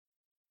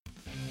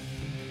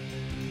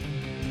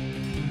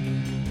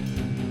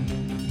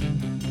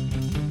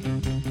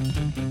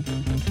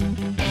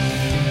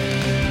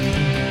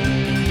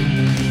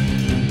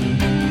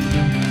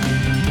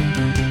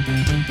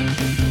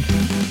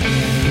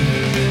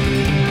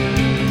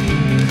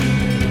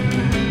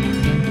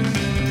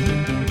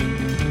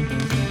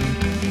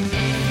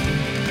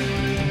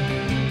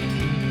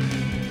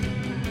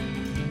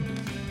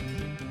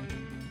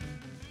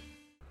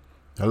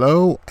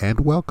Hello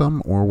and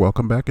welcome, or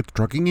welcome back. It's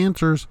Trucking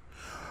Answers.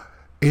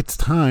 It's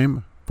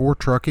time for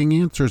Trucking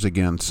Answers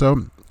again.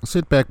 So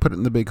sit back, put it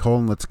in the big hole,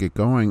 and let's get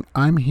going.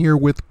 I'm here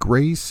with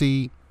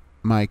Gracie,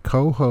 my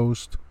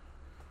co-host.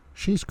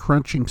 She's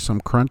crunching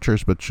some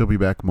crunchers, but she'll be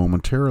back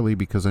momentarily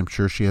because I'm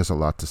sure she has a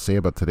lot to say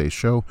about today's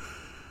show.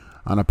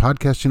 On a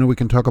podcast, we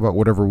can talk about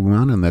whatever we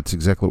want, and that's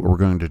exactly what we're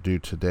going to do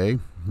today.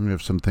 We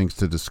have some things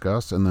to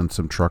discuss, and then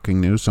some trucking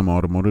news, some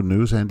automotive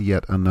news, and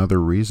yet another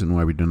reason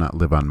why we do not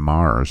live on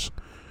Mars.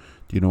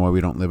 Do you know why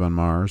we don't live on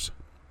Mars?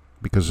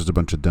 Because there's a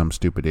bunch of dumb,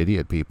 stupid,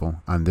 idiot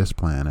people on this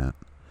planet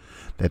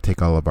that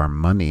take all of our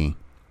money,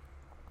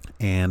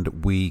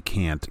 and we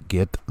can't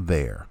get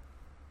there.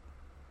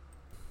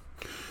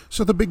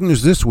 So the big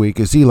news this week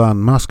is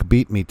Elon Musk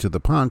beat me to the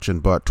punch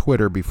and bought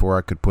Twitter before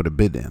I could put a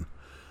bid in.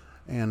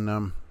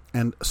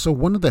 And so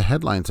one of the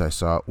headlines I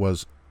saw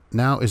was,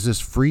 now is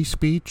this free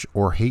speech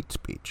or hate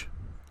speech?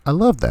 I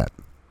love that.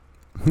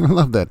 I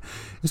love that.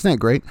 Isn't that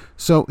great?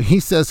 So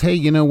he says, hey,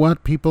 you know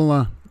what?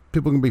 People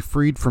can be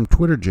freed from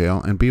Twitter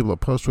jail and be able to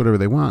post whatever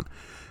they want.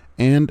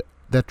 And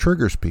that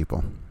triggers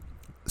people.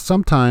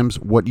 Sometimes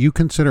what you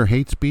consider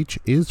hate speech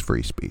is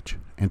free speech.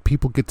 And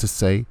people get to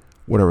say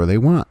whatever they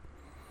want.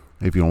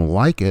 If you don't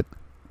like it,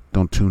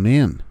 don't tune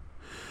in.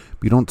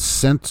 You don't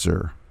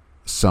censor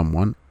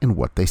someone in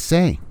what they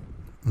say.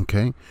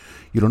 Okay?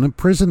 You don't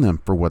imprison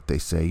them for what they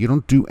say. You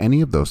don't do any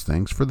of those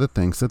things for the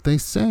things that they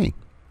say.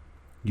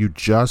 You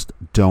just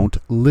don't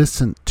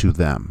listen to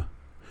them.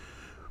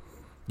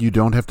 You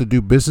don't have to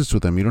do business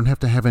with them. You don't have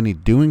to have any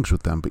doings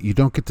with them, but you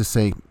don't get to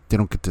say, they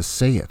don't get to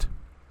say it.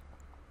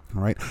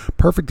 All right?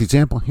 Perfect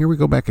example. Here we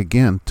go back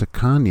again to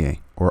Kanye,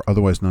 or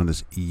otherwise known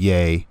as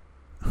Ye.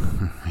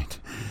 Right.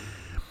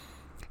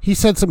 He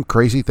said some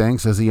crazy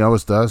things, as he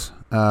always does,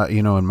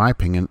 in my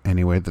opinion,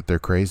 anyway, that they're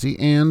crazy.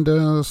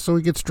 And so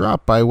he gets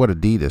dropped by,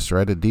 Adidas,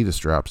 right? Adidas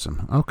drops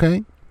him.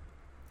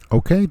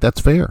 Okay, that's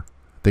fair.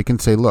 They can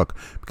say, look,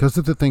 because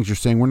of the things you're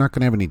saying, we're not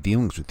going to have any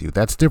dealings with you.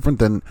 That's different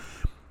than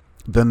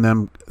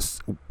them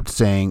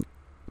saying,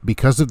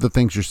 because of the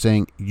things you're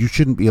saying, you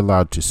shouldn't be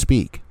allowed to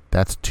speak.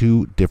 That's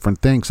two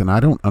different things. And I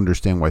don't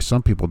understand why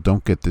some people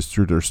don't get this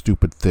through their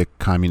stupid, thick,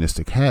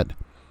 communistic head.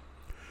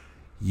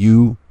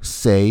 You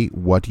say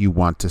what you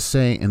want to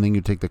say, and then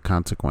you take the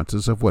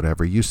consequences of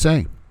whatever you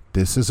say.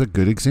 This is a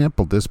good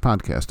example, this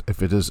podcast.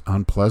 If it is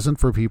unpleasant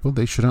for people,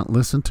 they shouldn't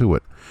listen to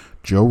it.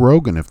 Joe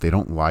Rogan, if they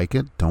don't like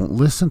it, don't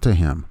listen to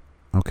him.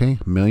 Okay?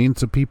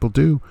 Millions of people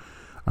do.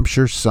 I'm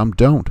sure some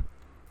don't.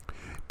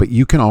 But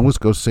you can always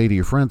go say to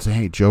your friends,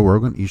 hey, Joe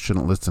Rogan, you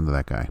shouldn't listen to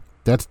that guy.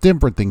 That's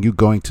different than you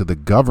going to the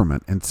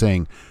government and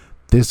saying,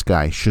 this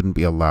guy shouldn't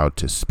be allowed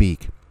to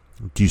speak.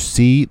 Do you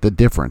see the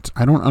difference?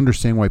 I don't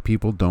understand why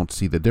people don't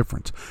see the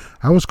difference.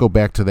 I always go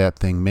back to that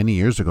thing many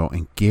years ago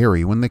in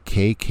Gary when the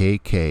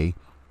KKK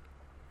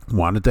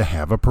wanted to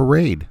have a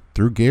parade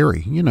through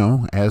Gary,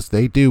 as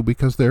they do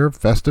because they're a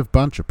festive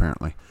bunch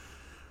apparently.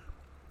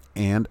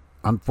 And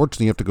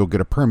unfortunately you have to go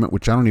get a permit,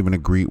 which I don't even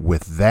agree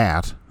with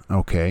that,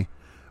 okay?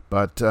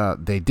 But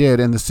they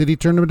did, and the city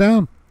turned them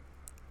down.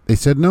 They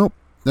said, nope,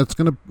 that's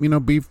going to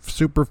be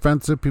super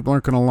offensive. People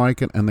aren't going to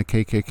like it. And the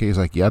KKK is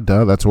like, yeah,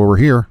 duh, that's why we're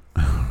here.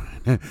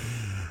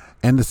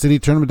 And the city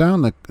turned them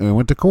down. They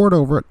went to court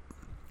over it.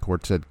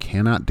 Court said,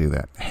 cannot do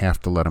that.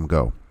 Have to let them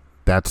go.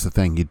 That's the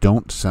thing. You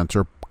don't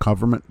censor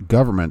government.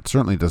 Government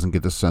certainly doesn't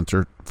get to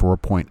censor for a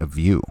point of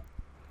view.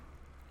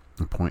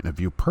 A point of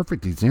view.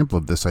 Perfect example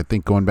of this, I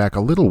think, going back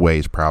a little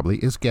ways probably,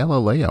 is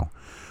Galileo.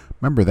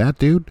 Remember that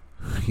dude?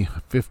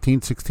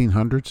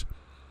 1600s.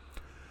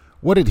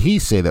 What did he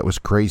say that was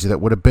crazy that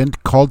would have been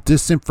called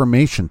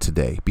disinformation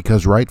today?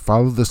 Because, right,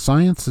 follow the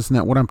science. Isn't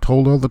that what I'm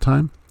told all the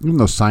time? Even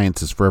though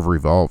science is forever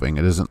evolving,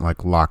 it isn't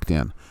like locked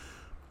in.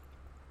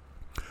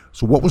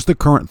 So what was the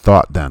current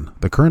thought then?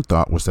 The current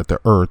thought was that the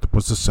earth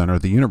was the center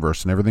of the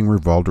universe and everything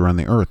revolved around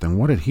the earth. And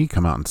what did he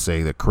come out and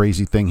say? The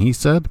crazy thing he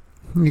said?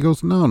 He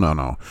goes, no.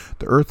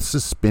 The earth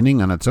is spinning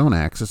on its own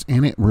axis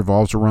and it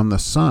revolves around the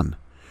sun.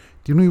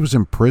 Do you know he was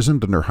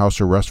imprisoned under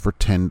house arrest for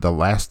the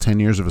last 10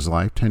 years of his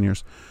life? 10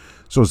 years.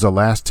 So it was the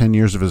last 10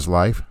 years of his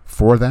life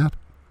for that?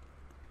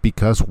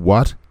 Because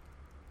what?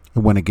 It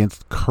went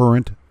against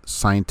current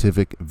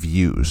scientific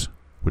views,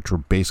 which were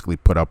basically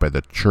put out by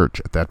the church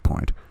at that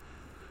point.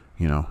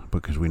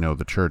 Because we know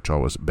the church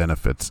always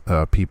benefits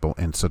people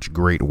in such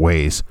great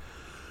ways.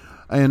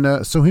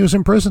 And so he was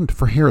imprisoned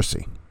for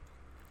heresy,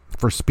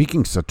 for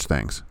speaking such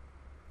things.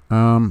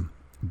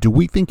 Do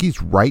we think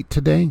he's right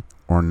today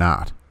or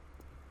not?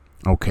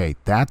 Okay,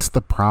 that's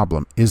the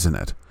problem, isn't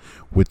it?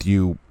 With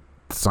you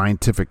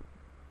scientific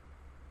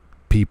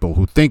people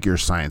who think you're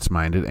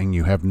science-minded and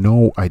you have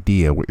no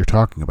idea what you're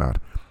talking about.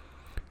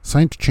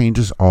 Science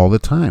changes all the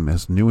time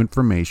as new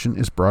information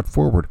is brought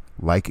forward,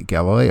 like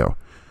Galileo,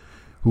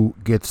 who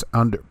gets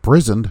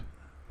imprisoned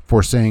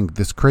for saying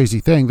this crazy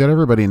thing that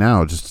everybody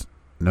now just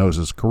knows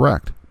is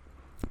correct.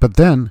 But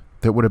then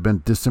there would have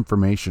been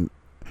disinformation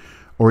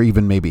or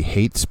even maybe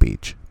hate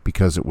speech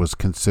because it was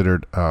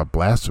considered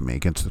blasphemy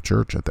against the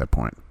church at that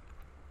point.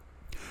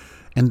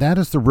 And that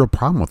is the real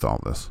problem with all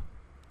this.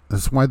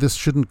 That's why this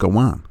shouldn't go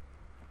on.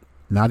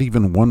 Not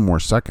even one more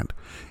second.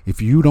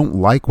 If you don't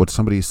like what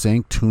somebody is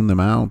saying, tune them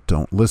out.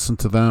 Don't listen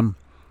to them.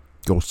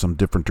 Go some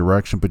different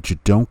direction. But you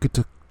don't get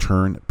to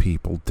turn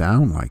people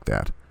down like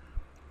that.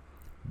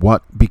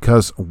 What?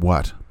 Because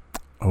what?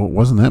 Oh, it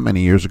wasn't that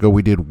many years ago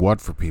we did what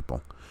for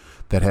people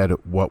that had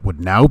what would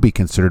now be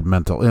considered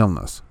mental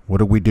illness. What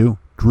did we do?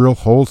 Drill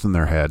holes in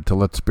their head to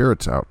let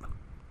spirits out.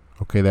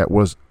 Okay, that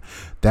was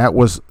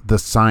the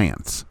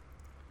science.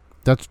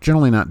 That's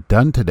generally not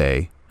done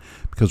today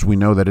because we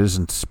know that it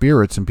isn't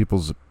spirits in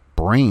people's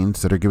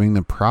brains that are giving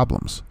them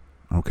problems.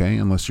 Okay,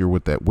 unless you're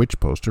with that witch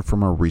poster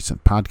from our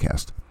recent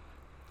podcast.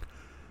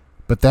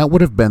 But that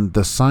would have been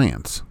the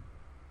science.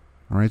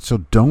 All right, so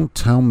don't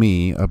tell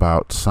me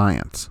about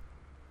science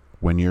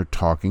when you're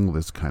talking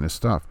this kind of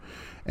stuff.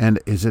 And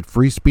is it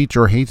free speech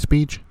or hate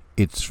speech?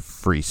 It's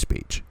free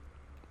speech.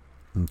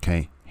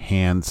 Okay,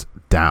 hands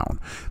down.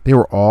 They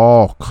were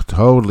all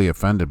totally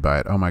offended by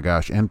it. Oh my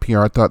gosh,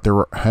 NPR, I thought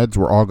their heads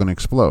were all going to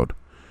explode.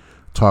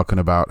 Talking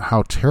about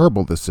how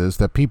terrible this is,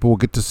 that people will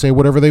get to say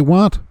whatever they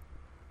want.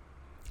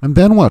 And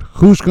then what?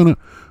 Who's going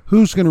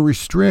to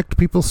restrict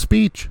people's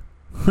speech?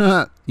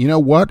 You know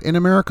what in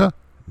America?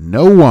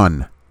 No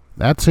one.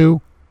 That's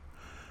who.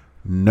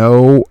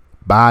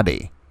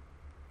 Nobody.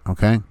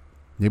 Okay?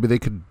 Maybe they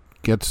could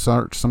get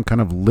some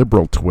kind of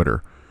liberal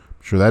Twitter.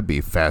 I'm sure that'd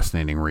be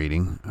fascinating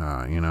reading,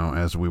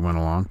 as we went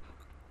along.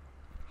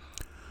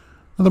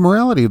 Well, the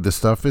morality of this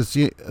stuff is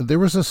there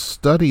was a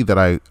study that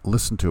I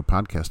listened to a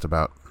podcast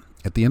about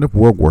at the end of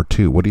World War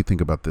II. What do you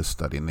think about this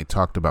study? And they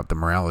talked about the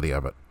morality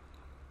of it.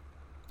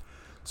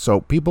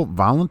 So people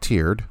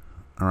volunteered,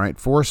 all right,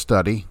 for a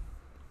study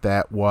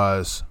that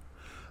was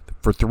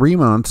for 3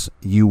 months,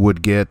 you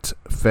would get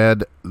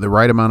fed the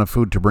right amount of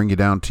food to bring you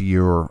down to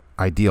your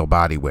ideal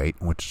body weight,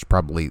 which is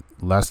probably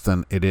less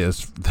than it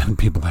is than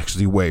people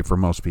actually weigh for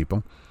most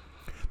people.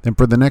 Then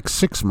for the next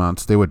 6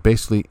 months, they would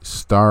basically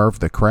starve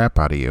the crap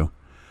out of you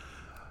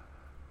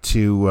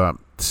to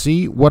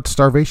see what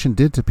starvation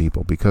did to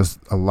people, because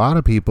a lot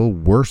of people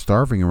were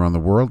starving around the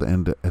world,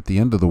 and at the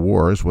end of the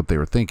war is what they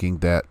were thinking,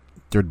 that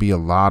there'd be a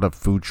lot of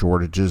food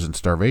shortages and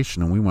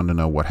starvation, and we wanted to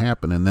know what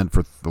happened. And then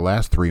for the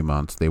last 3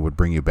 months, they would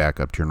bring you back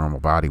up to your normal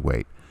body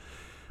weight.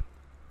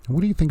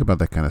 What do you think about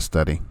that kind of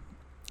study?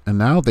 And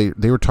now they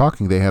were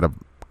talking, they had a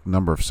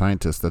number of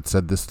scientists that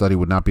said this study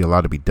would not be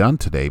allowed to be done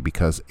today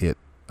because it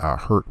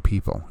hurt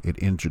people.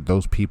 It injured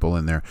those people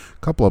in there.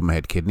 A couple of them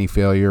had kidney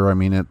failure. I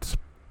mean,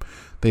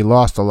 they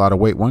lost a lot of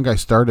weight. One guy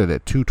started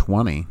at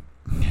 220,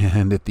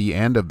 and at the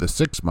end of the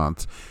 6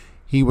 months,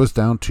 he was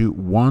down to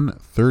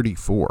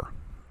 134.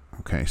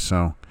 Okay,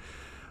 so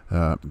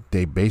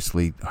they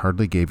basically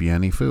hardly gave you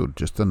any food,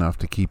 just enough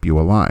to keep you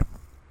alive.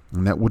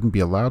 And that wouldn't be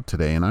allowed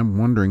today, and I'm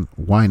wondering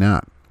why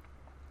not.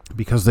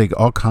 Because they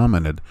all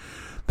commented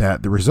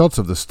that the results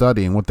of the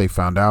study and what they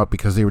found out,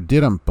 because they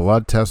did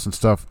blood tests and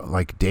stuff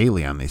like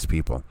daily on these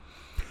people,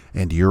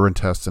 and urine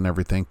tests and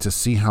everything, to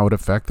see how it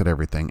affected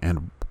everything,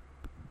 and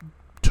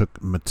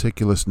took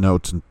meticulous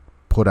notes and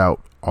put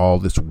out all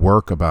this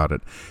work about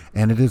it.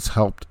 And it has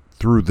helped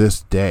through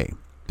this day.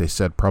 They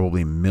said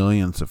probably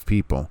millions of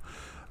people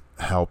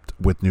helped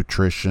with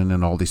nutrition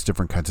and all these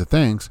different kinds of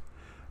things.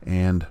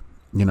 And,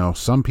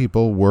 some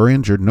people were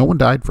injured. No one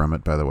died from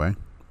it, by the way.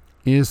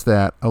 Is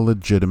that a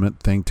legitimate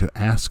thing to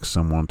ask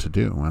someone to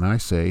do? And I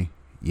say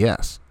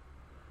yes.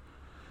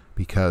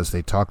 Because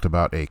they talked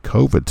about a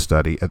COVID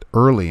study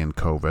early in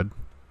COVID,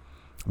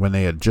 when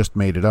they had just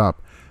made it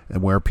up,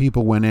 and where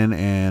people went in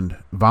and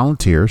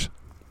volunteers,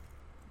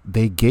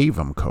 they gave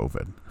them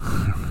COVID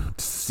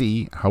to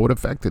see how it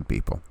affected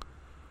people.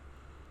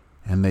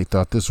 And they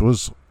thought this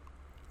was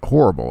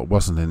horrible. It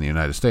wasn't in the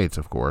United States,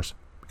 of course,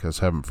 because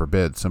heaven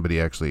forbid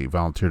somebody actually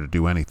volunteered to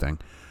do anything.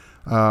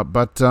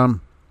 But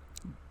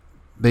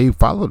they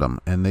followed them,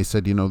 and they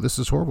said, this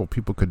is horrible.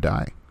 People could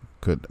die.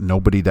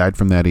 Nobody died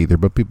from that either,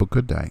 but people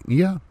could die.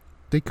 Yeah,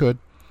 they could.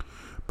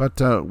 But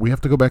we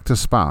have to go back to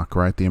Spock,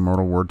 right? The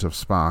immortal words of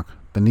Spock.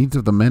 The needs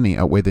of the many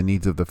outweigh the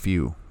needs of the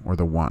few, or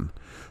the one.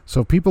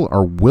 So if people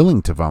are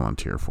willing to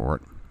volunteer for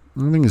it,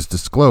 everything is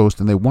disclosed,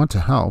 and they want to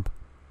help,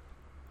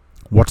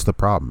 what's the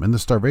problem? In the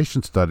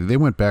starvation study, they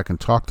went back and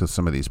talked to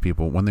some of these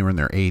people when they were in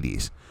their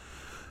 80s.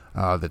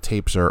 The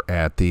tapes are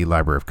at the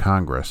Library of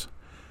Congress.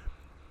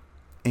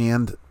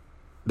 And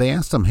they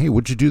asked them, hey,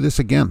 would you do this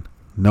again?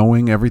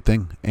 Knowing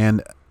everything.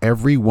 And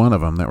every one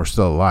of them that were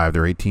still alive,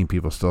 there are 18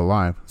 people still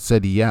alive,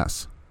 said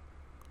yes.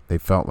 They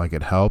felt like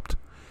it helped.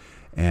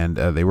 And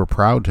they were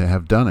proud to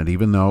have done it,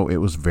 even though it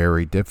was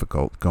very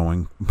difficult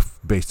going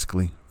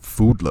basically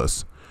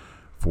foodless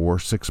for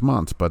 6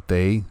 months. But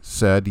they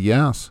said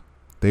yes,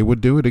 they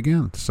would do it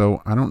again.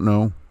 So I don't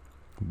know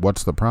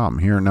what's the problem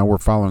here. Now we're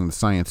following the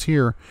science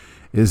here.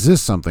 Is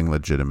this something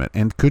legitimate?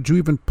 And could you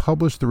even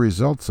publish the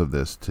results of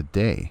this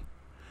today?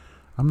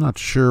 I'm not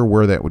sure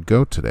where that would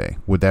go today.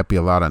 Would that be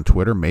allowed on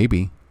Twitter?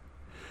 Maybe.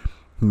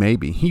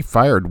 He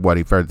fired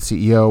He fired the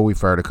CEO. He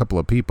fired a couple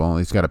of people. And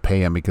he's got to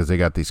pay them because they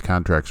got these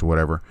contracts or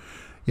whatever.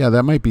 Yeah,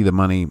 that might be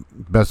the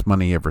best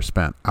money he ever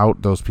spent.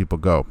 Out those people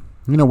go.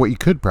 What you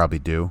could probably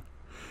do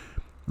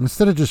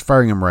instead of just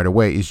firing them right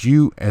away, is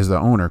you, as the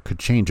owner, could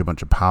change a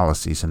bunch of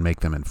policies and make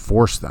them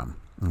enforce them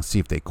and see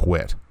if they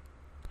quit.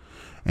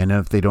 And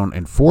if they don't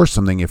enforce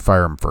something, you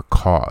fire them for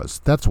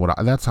cause. That's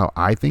how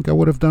I think I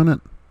would have done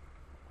it.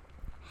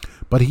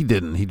 But he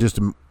didn't. He just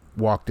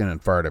walked in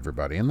and fired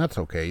everybody. And that's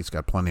okay. He's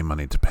got plenty of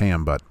money to pay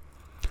him. But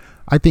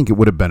I think it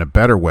would have been a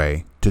better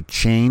way to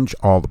change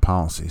all the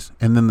policies.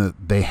 And then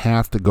they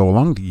have to go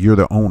along. You're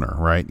the owner,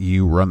 right?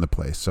 You run the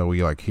place. So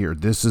you're like, here,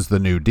 this is the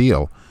new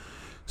deal.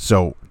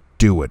 So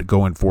do it.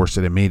 Go enforce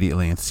it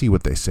immediately and see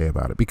what they say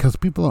about it. Because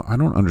I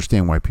don't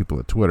understand why people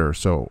at Twitter are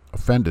so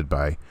offended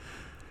by,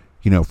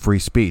 free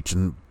speech.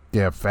 And they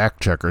have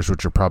fact checkers,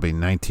 which are probably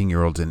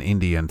 19-year-olds in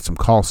India and some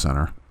call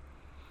center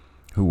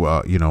who,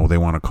 they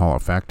want to call a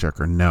fact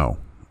checker. No,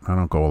 I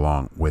don't go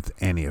along with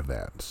any of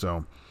that.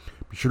 So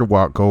be sure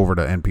to go over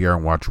to NPR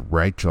and watch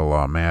Rachel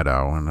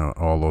Maddow and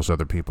all those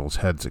other people's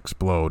heads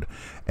explode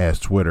as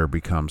Twitter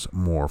becomes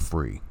more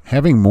free.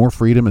 Having more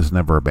freedom is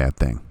never a bad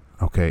thing.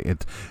 Okay,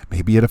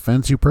 maybe it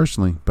offends you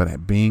personally,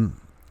 but being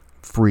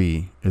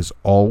free is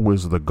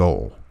always the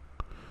goal.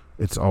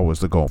 It's always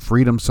the goal.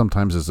 Freedom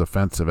sometimes is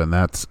offensive, and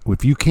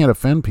if you can't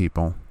offend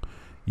people,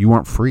 you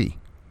aren't free.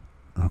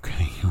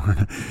 Okay,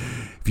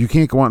 if you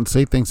can't go out and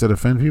say things that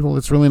offend people,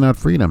 it's really not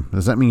freedom.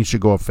 Does that mean you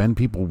should go offend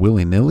people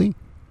willy-nilly?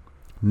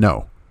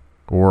 No.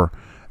 Or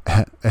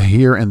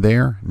here and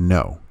there?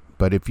 No.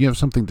 But if you have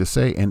something to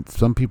say and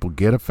some people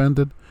get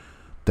offended,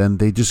 then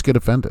they just get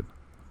offended.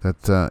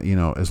 That,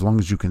 as long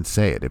as you can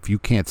say it. If you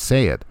can't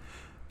say it,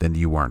 then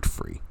you aren't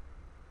free.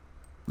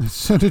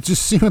 So to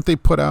just see what they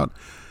put out.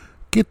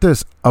 Get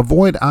this.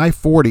 Avoid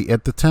I-40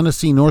 at the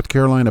Tennessee-North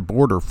Carolina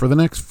border for the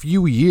next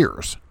few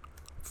years.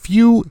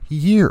 Few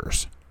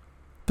years.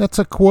 That's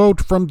a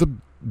quote from the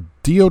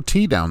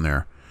DOT down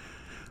there.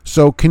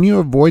 So can you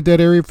avoid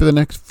that area for the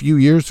next few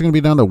years? They're going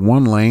to be down to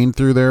one lane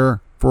through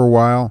there for a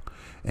while,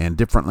 and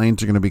different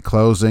lanes are going to be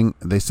closing.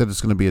 They said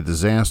it's going to be a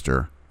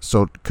disaster.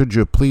 So could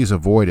you please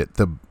avoid it?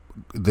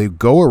 The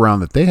go-around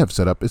that they have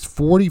set up is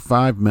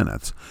 45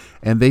 minutes,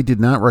 and they did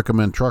not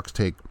recommend trucks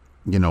take,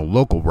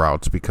 local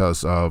routes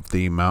because of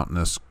the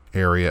mountainous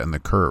area and the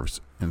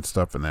curves and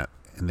stuff in that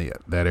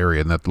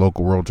area, and that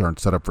local roads aren't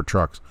set up for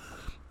trucks.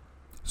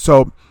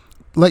 So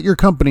let your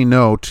company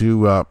know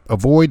to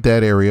avoid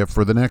that area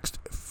for the next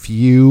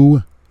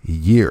few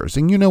years.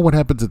 And you know what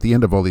happens at the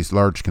end of all these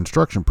large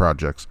construction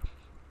projects?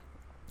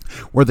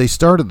 Where they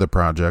started the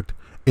project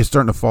is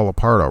starting to fall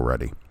apart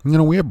already.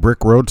 We have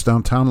brick roads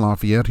downtown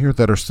Lafayette here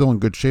that are still in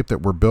good shape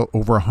that were built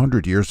over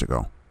 100 years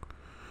ago.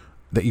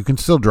 That you can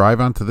still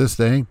drive on to this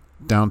day.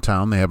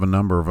 Downtown, they have a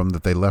number of them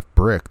that they left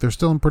brick. They're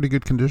still in pretty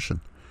good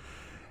condition.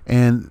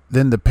 And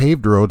then the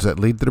paved roads that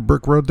lead to the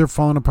brick road, they're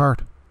falling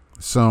apart.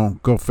 So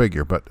go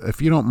figure. But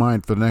if you don't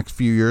mind, for the next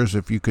few years,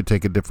 if you could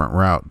take a different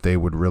route, they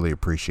would really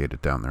appreciate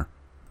it down there.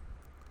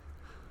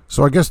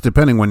 So I guess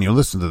depending when you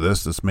listen to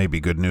this may be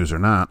good news or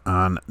not.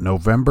 On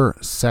November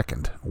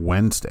 2nd,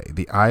 Wednesday,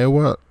 the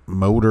Iowa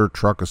Motor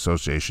Truck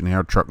Association,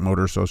 the Truck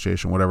Motor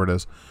Association, whatever it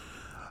is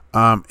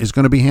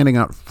going to be handing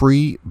out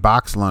free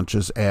box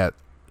lunches at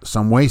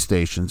some way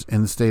stations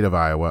in the state of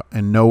Iowa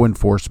and no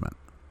enforcement.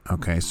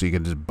 Okay, so you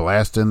can just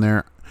blast in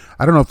there.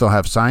 I don't know if they'll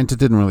have signs. It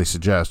didn't really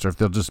suggest, or if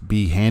they'll just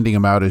be handing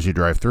them out as you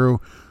drive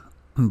through.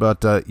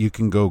 But you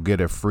can go get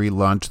a free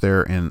lunch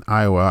there in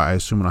Iowa. I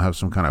assume it'll have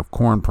some kind of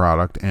corn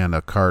product and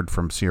a card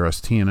from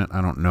CRST in it.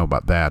 I don't know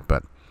about that,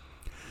 but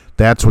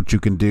that's what you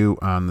can do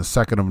on the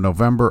 2nd of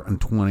November in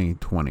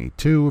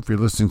 2022. If you're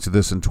listening to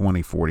this in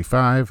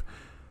 2045,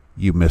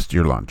 you missed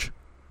your lunch.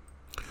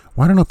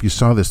 Well, I don't know if you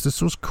saw this.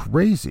 This was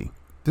crazy.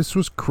 This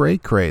was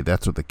cray-cray.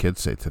 That's what the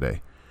kids say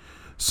today.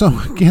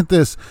 So get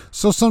this.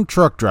 So some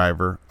truck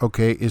driver,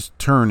 is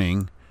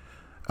turning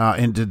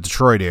into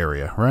Detroit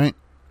area, right?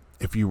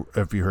 If you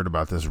heard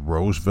about this,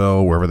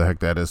 Roseville, wherever the heck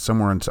that is,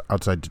 somewhere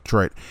outside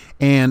Detroit,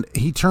 and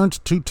he turns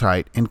too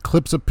tight and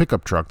clips a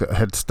pickup truck that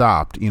had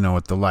stopped,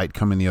 at the light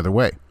coming the other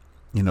way,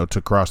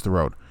 to cross the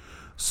road.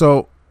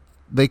 So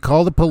they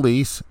call the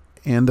police,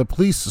 and the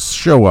police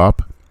show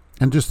up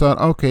and just thought,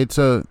 okay, it's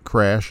a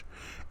crash,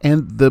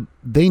 and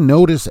they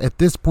notice at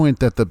this point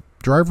that the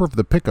driver of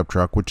the pickup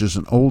truck, which is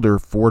an older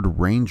Ford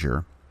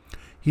Ranger,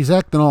 he's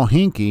acting all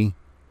hinky,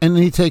 and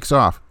then he takes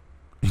off.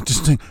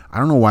 I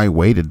don't know why he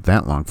waited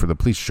that long for the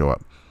police to show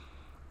up.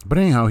 But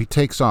anyhow, he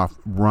takes off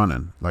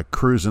running, like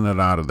cruising it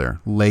out of there,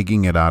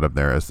 legging it out of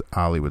there, as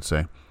Ollie would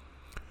say.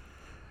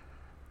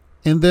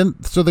 And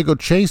then, so they go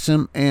chase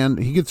him, and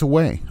he gets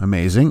away.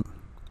 Amazing.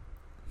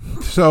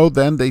 So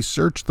then they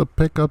search the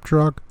pickup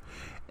truck,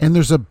 and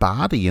there's a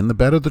body in the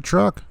bed of the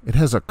truck. It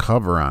has a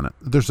cover on it.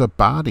 There's a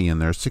body in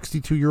there, a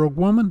 62-year-old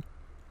woman.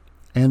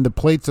 And the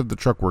plates of the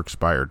truck were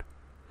expired.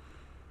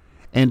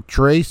 And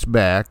traced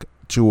back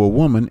to a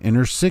woman in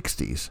her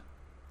 60s.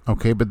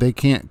 Okay, but they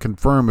can't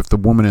confirm if the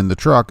woman in the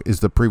truck is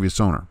the previous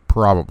owner.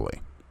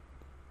 Probably.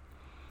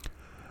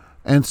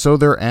 And so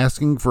they're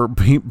asking for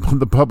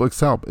the public's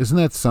help. Isn't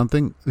that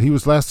something? He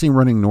was last seen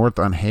running north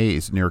on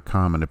Hayes near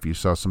Common. If you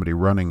saw somebody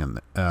running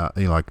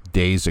like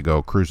days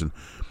ago cruising.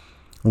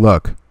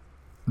 Look,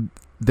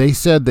 they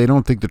said they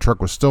don't think the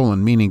truck was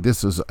stolen, meaning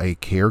this is a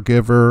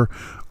caregiver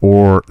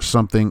or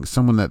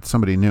someone that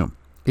somebody knew.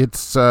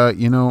 It's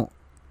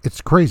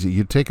it's crazy.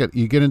 You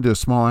get into a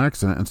small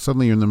accident and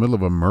suddenly you're in the middle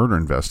of a murder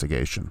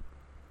investigation.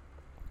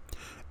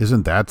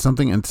 Isn't that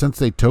something? And since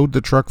they towed the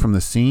truck from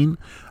the scene,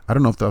 I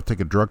don't know if they'll take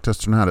a drug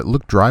test or not. It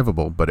looked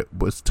drivable, but it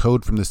was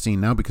towed from the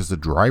scene now because the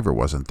driver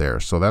wasn't there.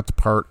 So that's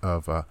part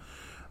of a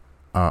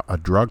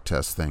drug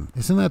test thing.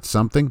 Isn't that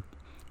something?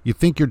 You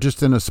think you're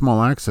just in a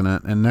small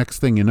accident, and next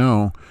thing you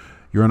know,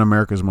 you're on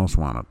America's Most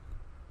Wanted.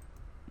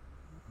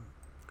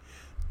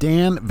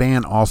 Dan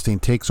Van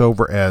Alstyne takes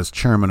over as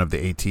chairman of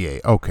the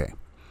ATA. Okay.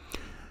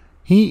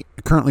 He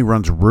currently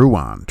runs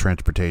Ruan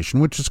Transportation,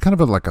 which is kind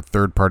of like a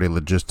third-party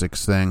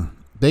logistics thing.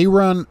 They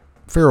run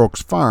Fair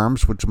Oaks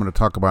Farms, which I'm going to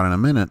talk about in a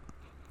minute,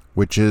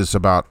 which is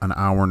about an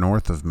hour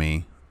north of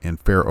me in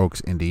Fair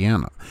Oaks,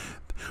 Indiana.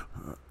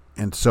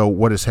 And so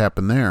what has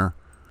happened there,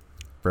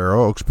 Fair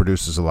Oaks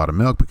produces a lot of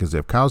milk because they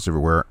have cows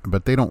everywhere,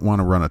 but they don't want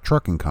to run a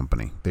trucking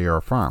company. They are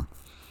a farm.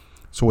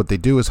 So what they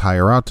do is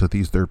hire out to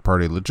these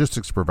third-party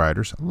logistics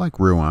providers like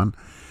Ruan.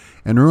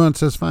 And Ruan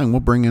says, fine,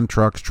 we'll bring in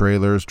trucks,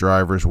 trailers,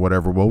 drivers,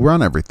 whatever. We'll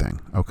run everything,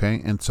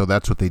 okay? And so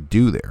that's what they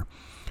do there.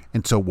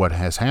 And so what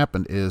has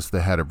happened is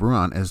the head of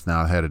Ruan is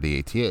now head of the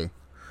ATA.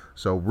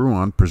 So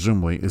Ruan,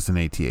 presumably, is an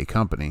ATA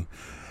company.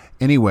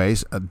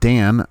 Anyways,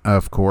 Dan,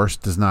 of course,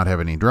 does not have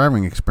any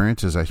driving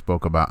experience, as I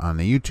spoke about on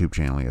the YouTube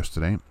channel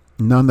yesterday.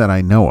 None that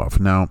I know of.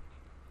 Now,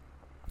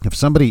 if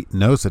somebody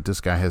knows that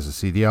this guy has a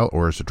CDL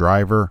or is a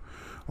driver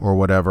or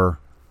whatever,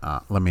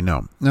 let me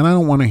know. And I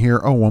don't want to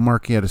hear, oh, well,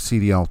 Mark, he had a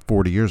CDL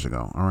 40 years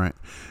ago. All right.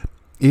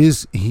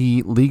 Is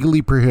he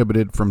legally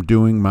prohibited from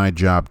doing my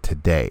job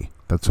today?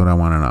 That's what I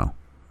want to know.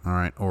 All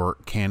right. Or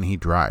can he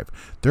drive?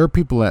 There are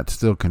people that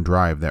still can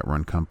drive that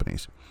run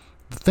companies.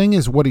 The thing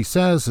is, what he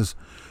says is,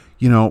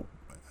 a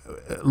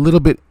little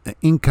bit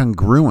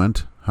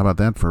incongruent. How about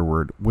that for a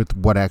word? With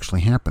what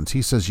actually happens.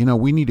 He says,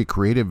 we need to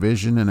create a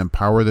vision and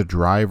empower the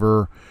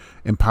driver,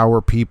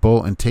 empower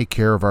people, and take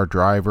care of our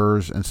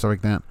drivers and stuff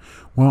like that.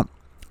 Well,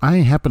 I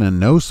happen to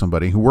know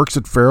somebody who works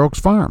at Fair Oaks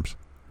Farms.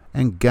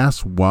 And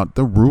guess what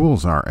the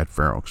rules are at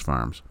Fair Oaks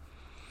Farms?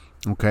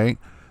 Okay,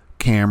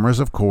 cameras,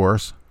 of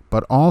course,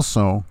 but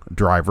also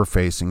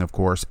driver-facing, of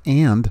course,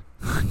 and,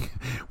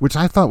 which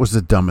I thought was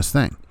the dumbest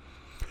thing,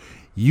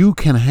 you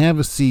can have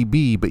a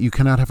CB, but you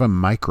cannot have a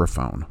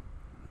microphone.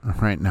 All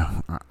right,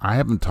 now, I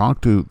haven't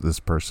talked to this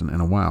person in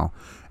a while,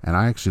 and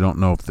I actually don't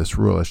know if this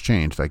rule has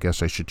changed. I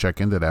guess I should check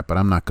into that, but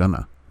I'm not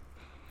gonna.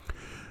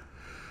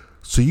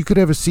 So you could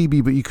have a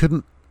CB, but you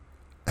couldn't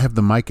have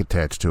the mic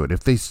attached to it.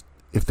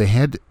 If they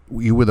had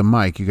you with a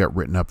mic, you got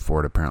written up for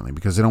it, apparently,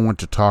 because they don't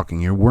want you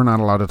talking. We're not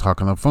allowed to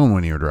talk on the phone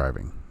when you're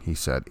driving, he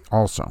said.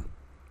 Also,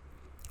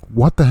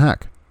 what the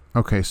heck?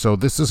 Okay, so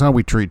this is how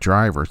we treat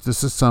drivers.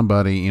 This is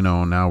somebody,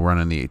 now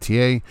running the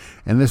ATA,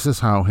 and this is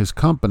how his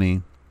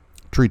company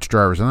treats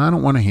drivers. And I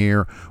don't want to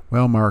hear,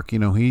 well, Mark,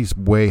 he's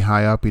way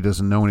high up. He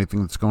doesn't know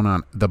anything that's going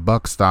on. The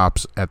buck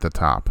stops at the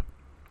top.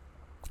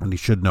 And he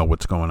should know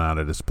what's going on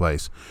at his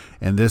place.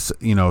 And this,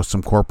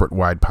 some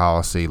corporate-wide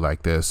policy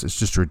like this is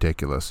just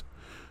ridiculous.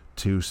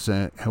 To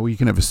say, well, you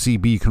can have a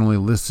CB, you can only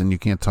listen, you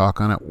can't talk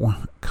on it.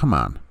 Well, come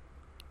on.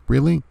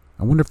 Really?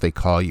 I wonder if they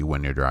call you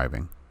when you're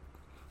driving.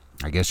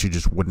 I guess you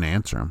just wouldn't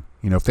answer them.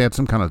 If they had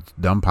some kind of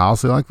dumb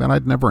policy like that,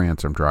 I'd never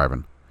answer them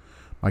driving.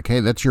 Like,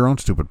 hey, that's your own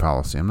stupid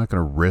policy. I'm not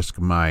going to risk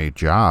my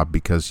job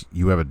because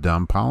you have a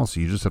dumb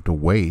policy. You just have to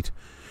wait.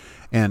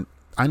 And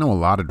I know a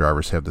lot of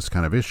drivers have this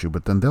kind of issue,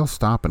 but then they'll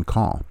stop and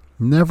call.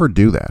 Never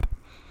do that.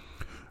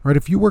 All right,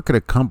 if you work at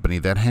a company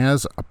that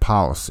has a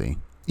policy,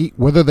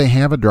 whether they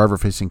have a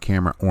driver-facing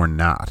camera or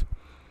not,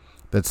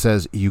 that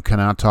says you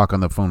cannot talk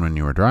on the phone when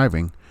you are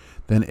driving,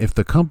 then if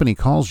the company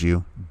calls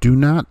you, do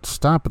not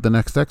stop at the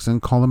next exit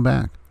and call them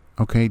back.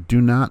 Okay,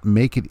 do not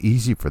make it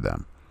easy for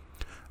them.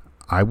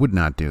 I would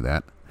not do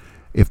that.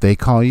 If they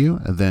call you,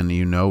 then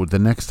the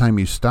next time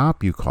you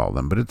stop, you call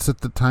them. But it's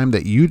at the time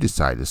that you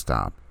decide to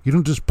stop. You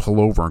don't just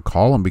pull over and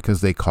call them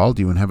because they called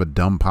you and have a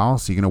dumb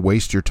policy. You're going to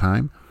waste your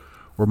time?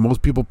 Where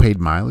most people paid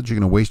mileage, you're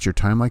going to waste your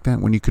time like that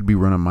when you could be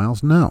running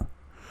miles? No.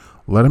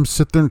 Let them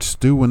sit there and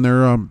stew in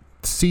their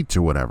seats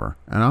or whatever.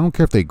 And I don't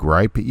care if they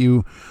gripe at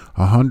you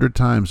 100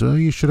 times. Oh,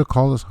 you should have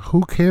called us.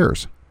 Who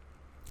cares?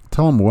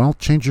 Tell them, well,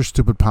 change your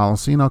stupid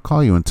policy and I'll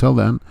call you. Until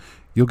then,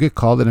 you'll get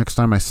called the next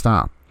time I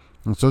stop.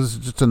 And so this is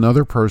just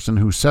another person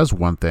who says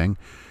one thing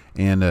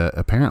and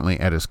apparently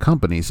at his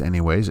companies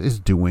anyways is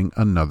doing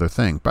another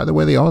thing. By the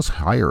way, they always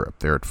hire up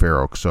there at Fair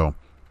Oaks, so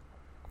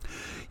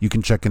you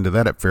can check into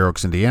that at Fair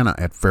Oaks, Indiana.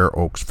 At Fair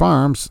Oaks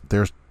Farms,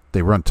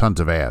 they run tons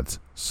of ads.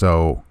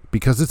 So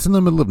because it's in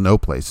the middle of no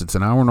place, it's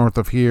an hour north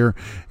of here,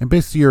 and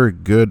basically you're a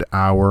good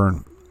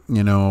hour,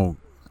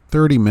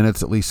 30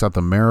 minutes at least south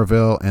of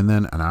Maryville, and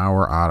then an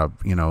hour out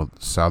of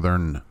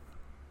southern,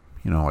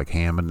 like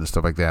Hammond and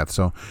stuff like that.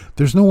 So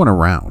there's no one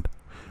around.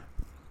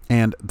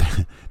 And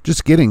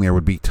just getting there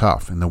would be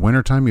tough. In the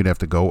wintertime, you'd have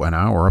to go an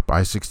hour up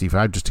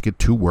I-65 just to get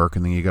to work,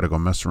 and then you got to go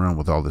mess around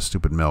with all this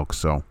stupid milk,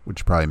 which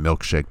is probably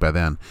milkshake by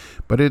then.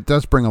 But it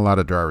does bring a lot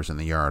of drivers in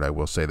the yard, I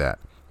will say that.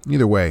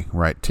 Either way,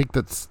 right, take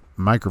that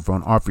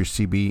microphone off your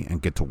CB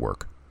and get to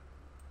work.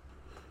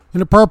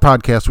 In a prior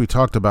podcast, we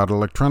talked about an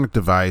electronic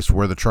device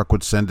where the truck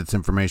would send its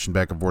information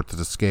back and forth to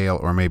the scale,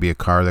 or maybe a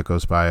car that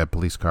goes by, a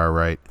police car,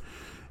 right?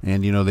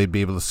 And, they'd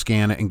be able to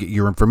scan it and get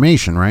your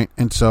information, right?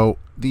 And so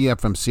the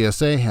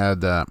FMCSA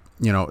had,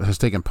 has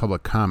taken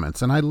public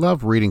comments. And I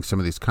love reading some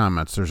of these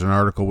comments. There's an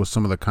article with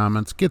some of the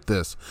comments. Get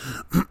this.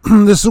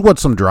 This is what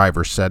some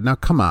drivers said. Now,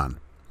 come on.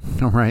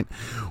 All right.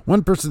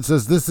 One person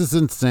says, this is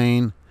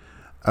insane.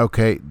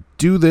 Okay,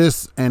 do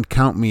this and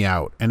count me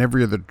out. And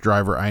every other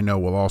driver I know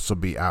will also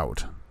be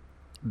out.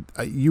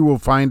 You will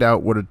find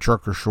out what a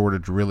trucker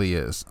shortage really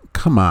is.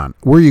 Come on.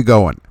 Where are you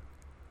going?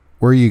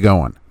 Where are you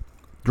going?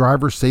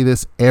 Drivers say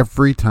this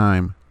every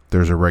time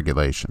there's a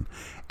regulation,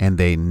 and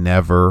they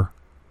never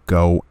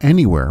go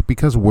anywhere,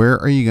 because where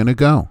are you going to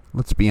go?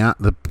 Let's be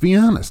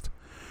honest.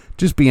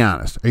 Just be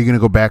honest. Are you going to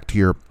go back to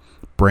your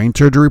brain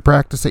surgery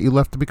practice that you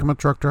left to become a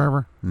truck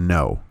driver?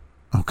 No.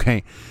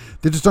 Okay.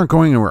 They just aren't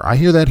going anywhere. I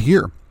hear that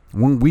here.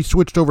 When we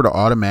switched over to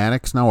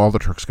automatics, now all the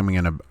trucks coming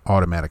in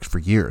automatics for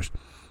years.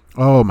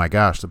 Oh my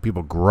gosh, the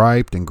people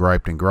griped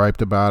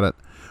about it.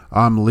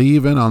 I'm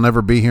leaving. I'll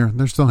never be here.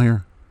 They're still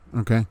here.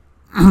 Okay.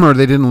 Or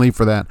they didn't leave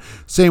for that.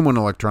 Same when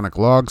electronic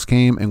logs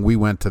came, and we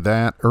went to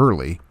that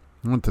early.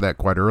 Went to that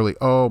quite early.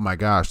 Oh my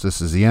gosh,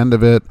 this is the end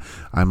of it.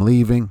 I'm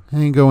leaving. I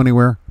ain't go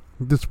anywhere.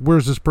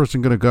 Where's this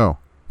person going to go?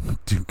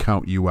 To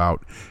count you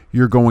out.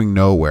 You're going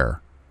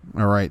nowhere.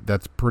 All right,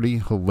 that's pretty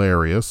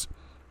hilarious.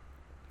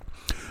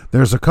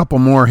 There's a couple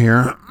more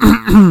here.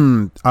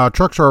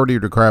 Trucks are already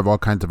required of all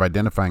kinds of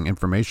identifying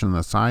information on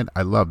the side.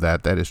 I love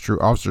that. That is true.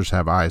 Officers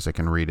have eyes that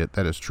can read it.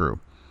 That is true.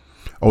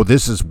 Oh,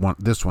 this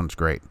one's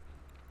great.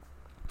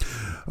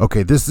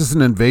 Okay, this is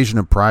an invasion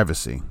of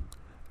privacy.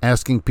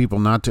 Asking people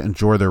not to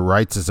enjoy their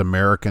rights as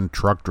American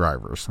truck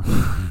drivers.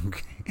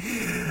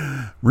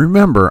 Okay.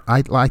 Remember,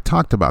 I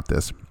talked about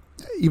this.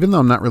 Even though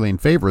I'm not really in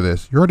favor of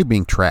this, you're already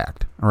being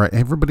tracked. All right,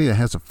 everybody that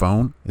has a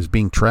phone is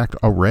being tracked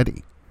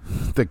already.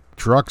 The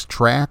trucks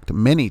tracked,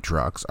 many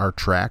trucks are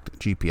tracked,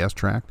 GPS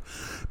tracked.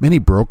 Many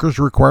brokers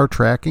require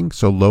tracking,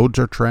 so loads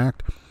are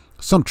tracked.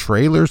 Some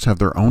trailers have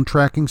their own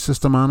tracking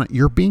system on it.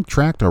 You're being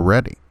tracked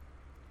already.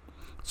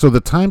 So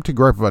the time to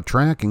gripe about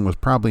tracking was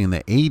probably in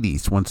the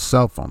 80s when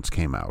cell phones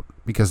came out,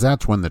 because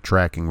that's when the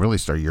tracking really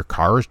started. Your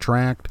car is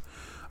tracked,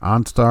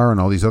 OnStar and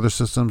all these other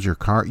systems,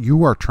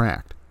 you are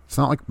tracked. It's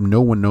not like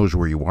no one knows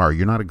where you are.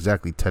 You're not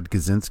exactly Ted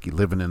Kaczynski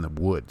living in the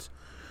woods.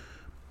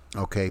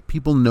 Okay,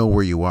 people know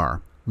where you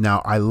are.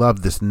 Now, I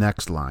love this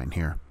next line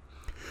here.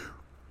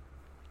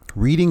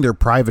 Reading their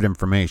private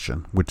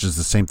information, which is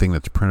the same thing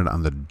that's printed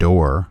on the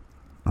door.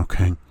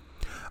 Okay.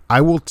 I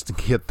will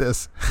get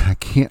this. I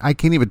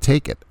can't even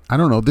take it. I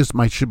don't know. This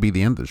should be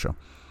the end of the show.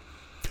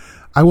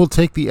 I will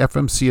take the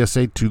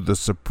FMCSA to the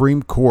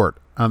Supreme Court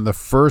on the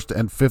First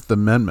and Fifth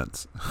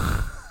Amendments.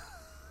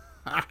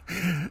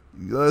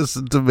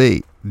 Listen to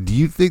me. Do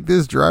you think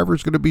this driver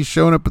is going to be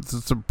showing up at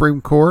the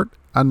Supreme Court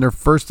on their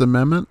First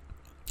Amendment?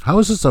 How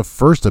is this a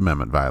First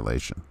Amendment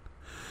violation?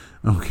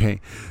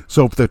 Okay,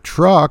 so if the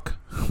truck,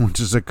 which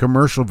is a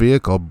commercial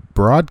vehicle,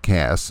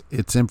 broadcasts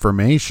its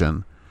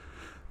information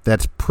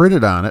that's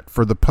printed on it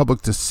for the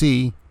public to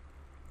see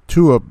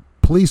to a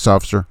police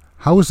officer,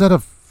 how is that a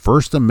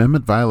First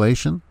Amendment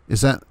violation?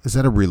 Is that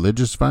a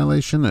religious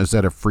violation? Is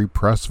that a free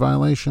press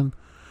violation?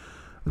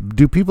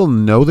 Do people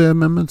know the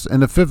amendments?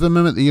 And the Fifth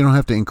Amendment, you don't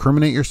have to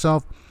incriminate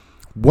yourself.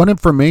 What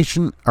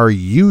information are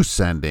you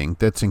sending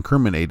that's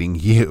incriminating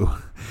you?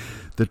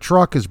 The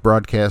truck is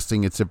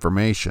broadcasting its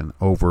information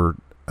over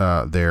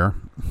there.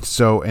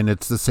 So, and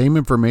it's the same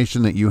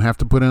information that you have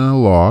to put in a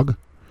log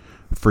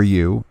for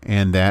you,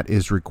 and that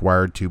is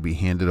required to be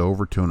handed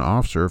over to an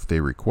officer if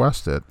they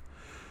request it.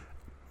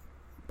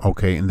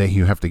 Okay, and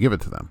you have to give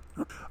it to them.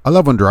 I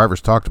love when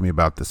drivers talk to me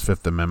about this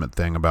Fifth Amendment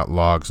thing, about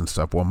logs and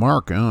stuff. Well,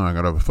 Mark, I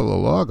got to fill a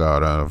log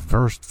out of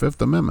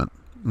Fifth Amendment.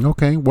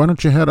 Okay, why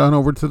don't you head on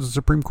over to the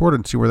Supreme Court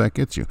and see where that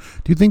gets you?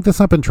 Do you think this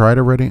has been tried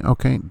already?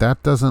 Okay,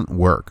 that doesn't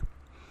work.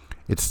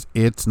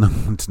 It's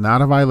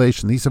not a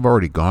violation. These have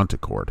already gone to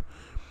court.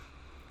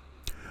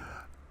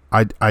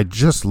 I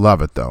just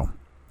love it, though.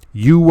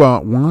 You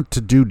want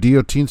to do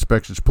DOT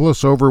inspections, pull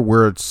us over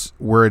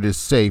where it is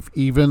safe.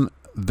 Even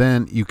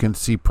then, you can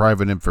see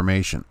private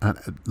information.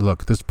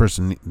 Look, this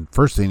person,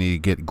 first they need to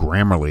get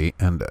Grammarly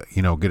and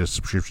get a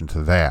subscription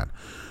to that.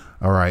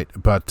 All right,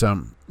 but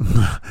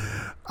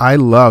I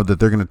love that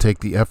they're going to take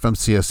the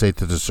FMCSA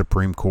to the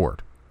Supreme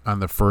Court on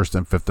the First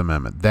and Fifth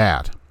Amendment.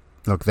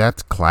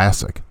 That's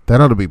classic. That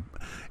ought to be.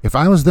 If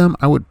I was them,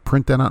 I would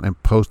print that out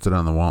and post it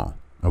on the wall.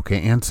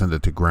 Okay, and send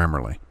it to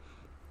Grammarly.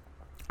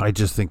 I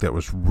just think that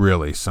was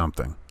really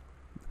something.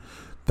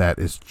 That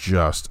is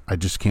I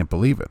just can't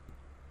believe it.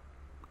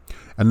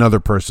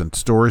 Another person,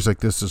 stories like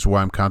this is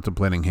why I'm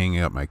contemplating hanging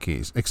up my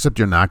keys. Except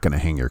you're not going to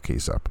hang your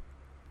keys up.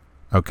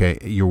 Okay,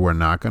 you are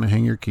not going to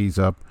hang your keys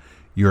up.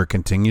 You'll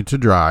continue to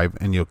drive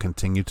and you'll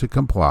continue to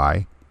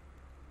comply.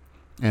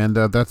 And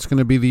that's going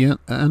to be the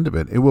end of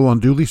it. It will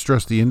unduly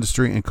stress the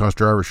industry and cause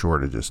driver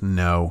shortages.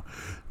 No.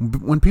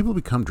 When people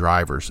become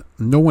drivers,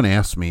 no one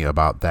asks me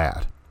about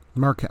that.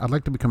 Mark, I'd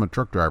like to become a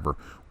truck driver.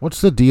 What's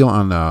the deal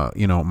on,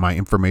 my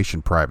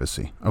information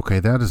privacy?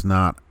 Okay, that is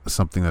not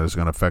something that is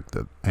going to affect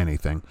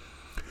anything.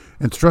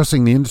 And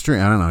stressing the industry,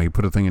 I don't know, you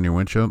put a thing in your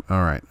windshield?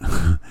 All right.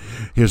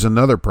 Here's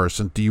another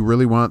person. Do you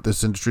really want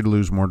this industry to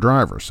lose more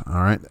drivers?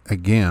 All right.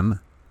 Again,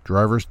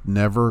 drivers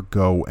never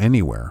go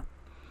anywhere.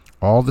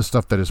 All the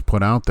stuff that is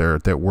put out there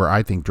that where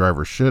I think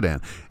drivers should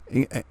end,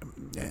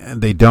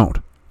 and they don't.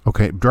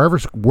 Okay,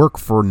 drivers work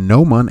for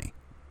no money.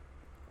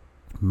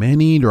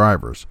 Many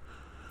drivers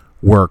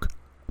work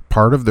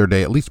part of their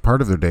day, at least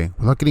part of their day,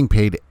 without getting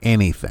paid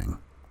anything.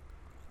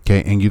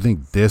 Okay, and you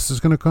think this is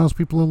going to cause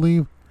people to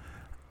leave?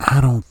 I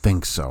don't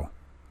think so.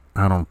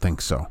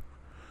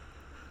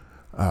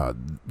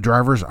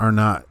 Drivers are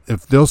not,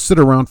 if they'll sit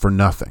around for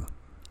nothing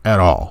at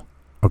all,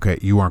 okay,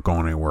 you aren't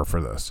going anywhere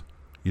for this.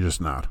 You're just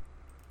not.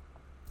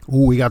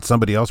 Ooh, we got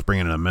somebody else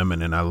bringing an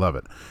amendment in. I love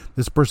it.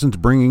 This person's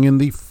bringing in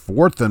the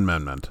Fourth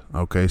Amendment.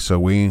 Okay, so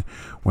we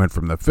went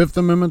from the Fifth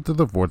Amendment to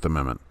the Fourth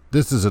Amendment.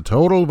 This is a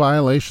total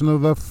violation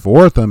of the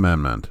Fourth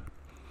Amendment.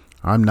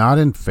 I'm not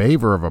in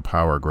favor of a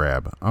power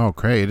grab.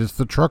 Okay, it is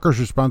the trucker's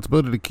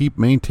responsibility to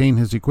maintain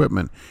his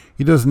equipment.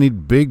 He doesn't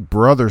need Big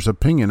Brother's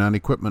opinion on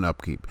equipment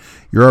upkeep.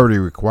 You're already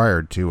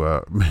required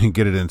to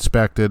get it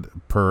inspected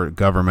per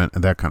government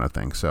and that kind of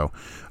thing. So,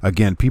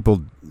 again,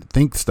 people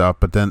think stuff,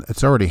 but then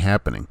it's already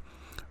happening.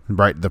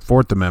 Right, the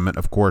Fourth Amendment,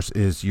 of course,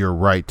 is your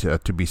right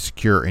to be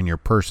secure in your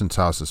person's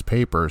house's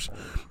papers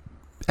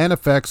and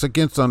effects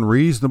against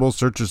unreasonable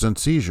searches and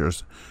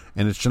seizures,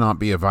 and it should not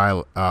be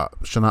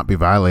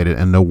violated,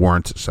 and no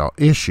warrants shall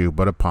issue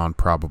but upon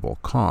probable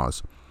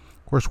cause.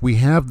 Of course, we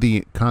have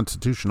the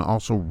Constitution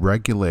also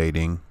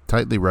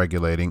tightly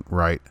regulating,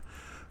 right,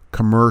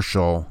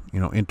 commercial,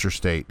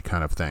 interstate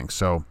kind of thing.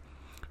 So.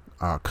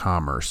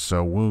 Commerce.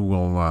 So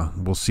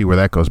we'll see where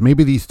that goes.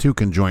 Maybe these two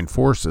can join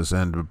forces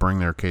and bring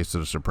their case to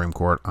the Supreme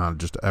Court on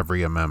just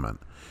every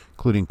amendment,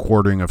 including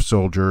quartering of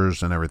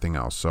soldiers and everything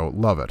else. So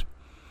love it.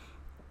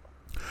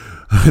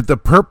 The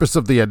purpose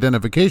of the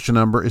identification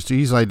number is to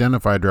easily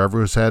identify a driver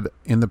who's had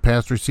in the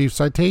past received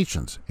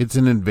citations. It's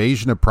an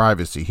invasion of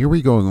privacy. Here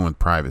we go with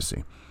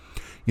privacy.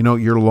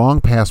 You're long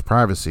past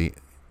privacy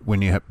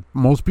when you have,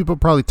 most people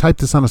probably type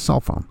this on a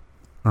cell phone.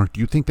 Or do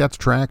you think that's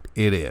tracked?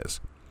 It is.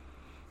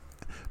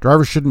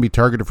 Drivers shouldn't be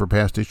targeted for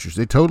past issues.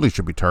 They totally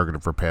should be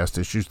targeted for past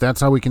issues. That's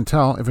how we can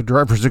tell if a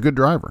driver is a good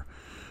driver.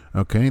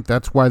 Okay,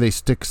 that's why they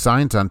stick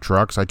signs on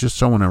trucks. I just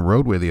saw one on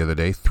roadway the other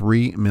day,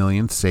 3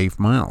 million safe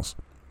miles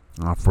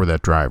for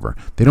that driver.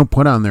 They don't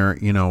put on there,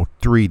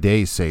 3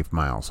 days safe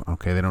miles.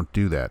 Okay, they don't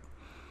do that.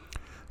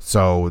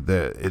 So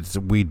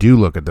we do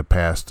look at the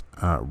past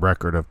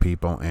record of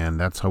people, and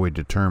that's how we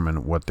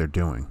determine what they're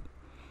doing.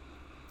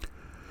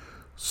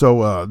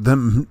 So,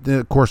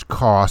 of course,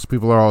 costs.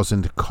 People are always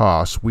into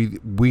costs. We,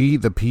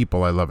 the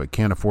people, I love it,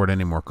 can't afford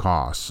any more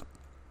costs.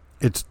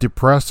 It's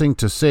depressing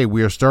to say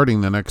we are starting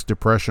the next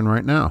depression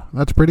right now.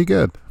 That's pretty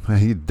good.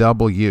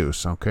 Double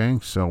use, okay?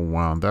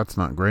 So, that's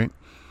not great.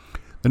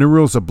 The new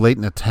rule is a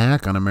blatant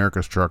attack on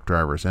America's truck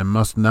drivers and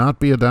must not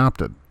be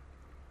adopted.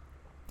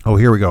 Oh,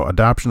 here we go.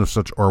 Adoption of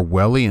such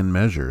Orwellian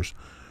measures.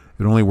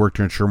 It only work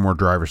to ensure more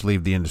drivers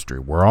leave the industry.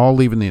 We're all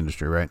leaving the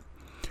industry, right?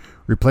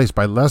 Replaced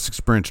by less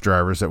experienced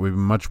drivers that would be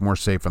much more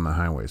safe on the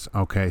highways.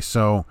 Okay,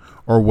 so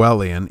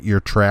Orwellian,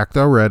 you're tracked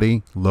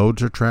already.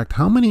 Loads are tracked.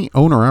 How many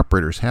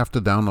owner-operators have to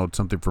download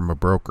something from a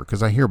broker?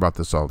 Because I hear about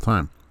this all the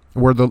time,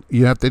 where they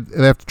have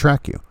to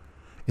track you.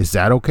 Is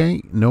that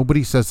okay?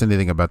 Nobody says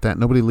anything about that.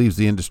 Nobody leaves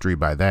the industry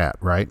by that,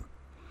 right?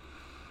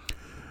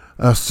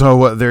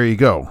 So there you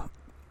go.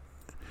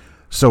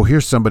 So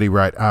here's somebody,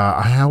 right?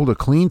 I hold a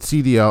clean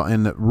CDL,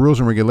 and the rules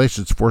and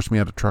regulations force me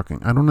out of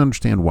trucking. I don't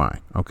understand why.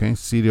 Okay,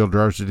 CDL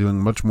drivers are doing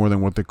much more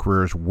than what their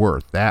career is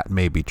worth. That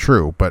may be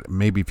true, but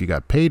maybe if you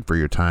got paid for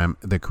your time,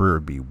 the career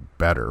would be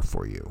better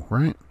for you,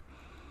 right?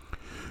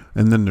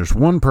 And then there's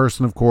one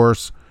person, of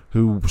course,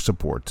 who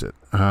supports it.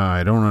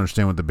 I don't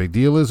understand what the big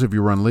deal is. If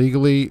you run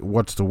legally,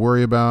 what's to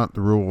worry about?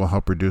 The rule will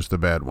help reduce the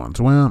bad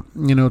ones. Well,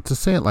 to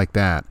say it like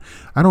that,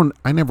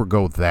 I never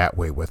go that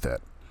way with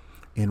it.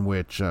 In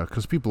which,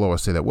 because people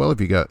always say that, well,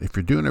 if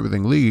you're doing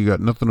everything legal, you got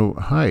nothing to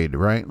hide,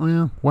 right?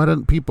 Well, why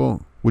don't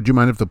people? Would you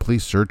mind if the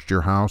police searched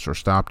your house or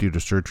stopped you to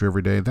search you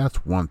every day?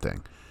 That's one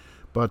thing.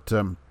 But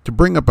to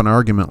bring up an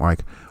argument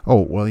like, oh,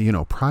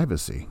 well,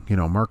 privacy,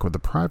 Mark, with the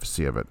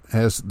privacy of it,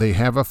 as they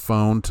have a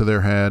phone to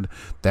their head,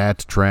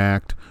 that's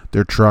tracked.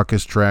 Their truck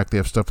is tracked. They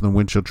have stuff in the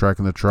windshield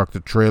tracking the truck.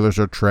 The trailers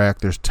are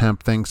tracked. There's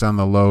temp things on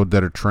the load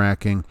that are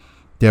tracking.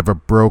 They have a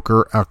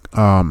broker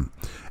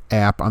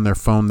app on their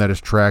phone that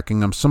is tracking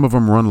them. Some of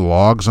them run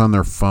logs on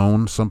their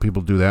phone. Some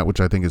people do that, which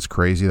I think is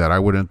crazy, that I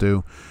wouldn't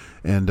do.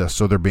 And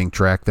so they're being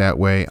tracked that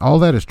way. All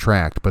that is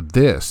tracked. But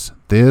this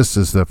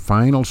is the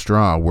final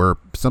straw where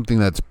something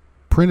that's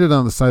printed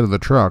on the side of the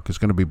truck is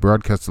going to be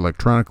broadcast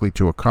electronically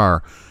to a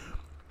car.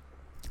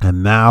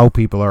 And now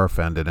people are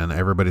offended and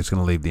everybody's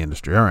going to leave the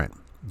industry. All right.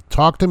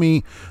 Talk to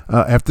me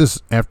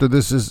after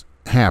this is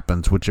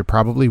happens, which it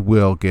probably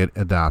will get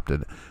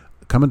adopted,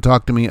 come and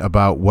talk to me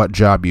about what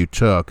job you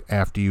took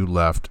after you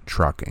left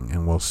trucking,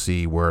 and we'll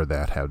see where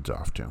that heads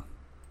off to.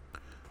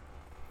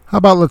 How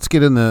about let's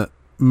get in the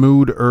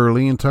mood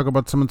early and talk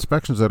about some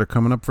inspections that are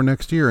coming up for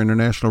next year.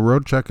 International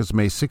Road Check is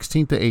May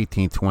 16th to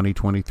 18th,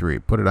 2023.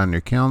 Put it on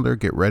your calendar.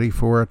 Get ready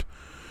for it.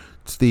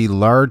 It's the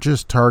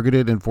largest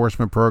targeted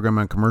enforcement program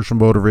on commercial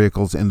motor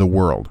vehicles in the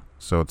world.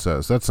 So it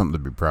says. That's something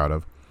to be proud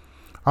of.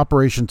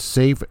 Operation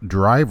Safe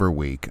Driver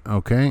Week.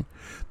 Okay.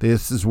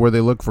 This is where they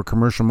look for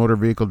commercial motor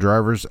vehicle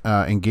drivers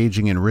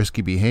engaging in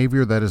risky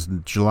behavior. That is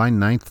July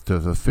 9th to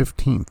the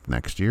 15th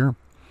next year.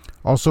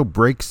 Also,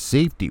 Brake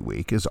Safety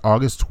Week is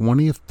August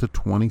 20th to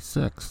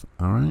 26th.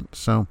 All right.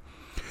 So,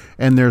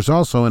 and there's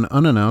also an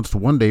unannounced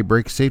one-day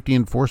brake safety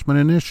enforcement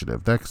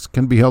initiative that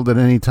can be held at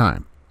any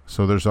time.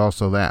 So there's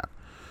also that.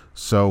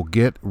 So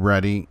get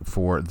ready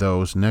for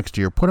those next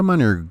year. Put them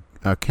on your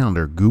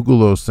calendar. Google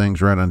those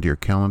things right onto your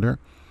calendar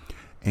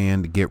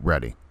and get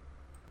ready.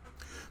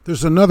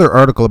 There's another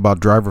article about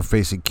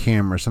driver-facing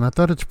cameras, and I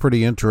thought it's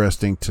pretty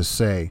interesting to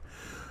say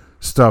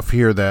stuff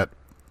here that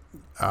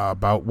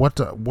about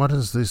what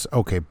is this?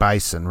 Okay,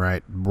 Bison,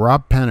 right?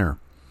 Rob Penner,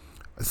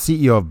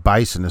 CEO of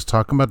Bison, is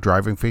talking about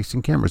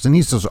driving-facing cameras, and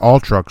he says all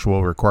trucks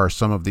will require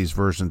some of these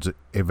versions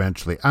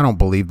eventually. I don't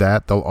believe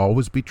that. There'll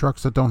always be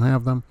trucks that don't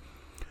have them.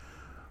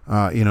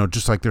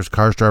 Just like there's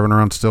cars driving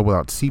around still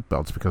without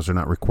seatbelts because they're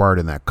not required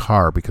in that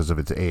car because of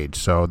its age.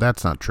 So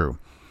that's not true.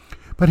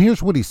 But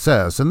here's what he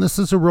says, and this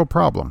is a real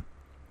problem.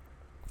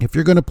 If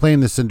you're going to play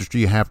in this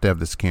industry, you have to have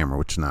this camera,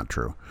 which is not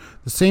true.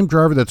 The same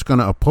driver that's going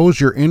to oppose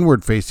your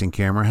inward-facing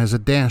camera has a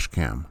dash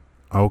cam.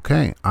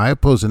 Okay, I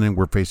oppose an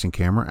inward-facing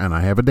camera, and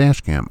I have a dash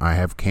cam. I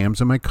have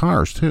cams in my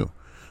cars, too.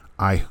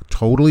 I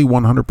totally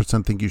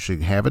 100% think you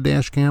should have a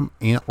dash cam,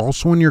 and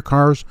also in your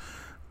cars.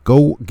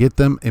 Go get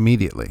them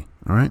immediately,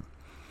 all right?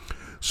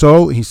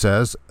 So,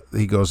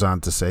 he goes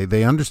on to say,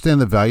 they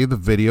understand the value of the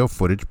video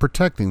footage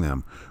protecting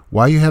them.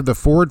 Why you have the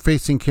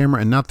forward-facing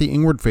camera and not the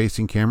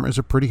inward-facing camera is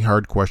a pretty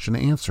hard question to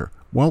answer.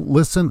 Well,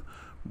 listen,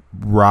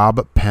 Rob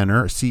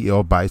Penner, CEO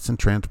of Bison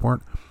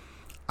Transport,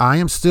 I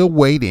am still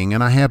waiting,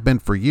 and I have been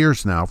for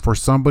years now, for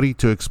somebody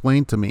to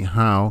explain to me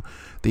how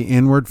the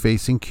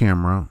inward-facing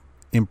camera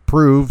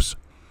improves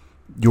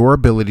your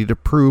ability to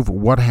prove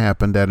what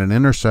happened at an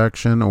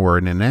intersection or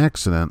in an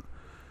accident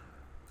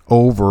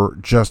over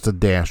just a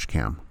dash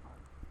cam.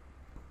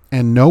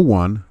 And no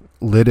one,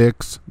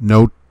 Lytx,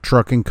 no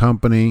trucking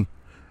company,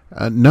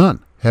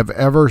 none have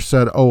ever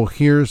said, oh,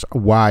 here's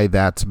why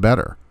that's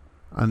better.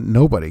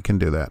 Nobody can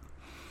do that.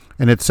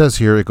 And it says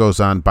here, it goes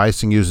on,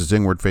 Bison uses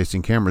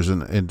inward-facing cameras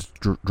in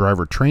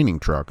driver training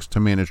trucks to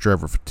manage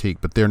driver fatigue,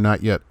 but they're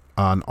not yet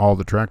on all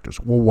the tractors.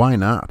 Well, why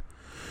not?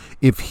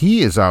 If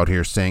he is out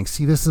here saying,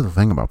 see, this is the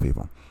thing about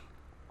people.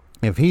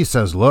 If he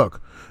says,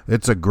 look,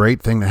 it's a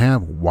great thing to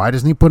have, why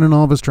doesn't he put in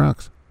all of his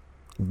trucks?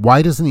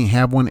 Why doesn't he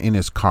have one in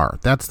his car?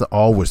 That's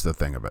always the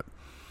thing of it.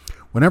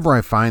 Whenever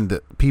I find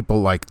that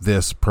people like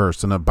this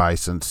person, a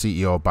Bison,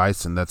 CEO of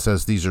Bison, that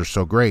says these are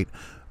so great,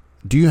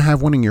 do you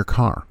have one in your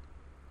car?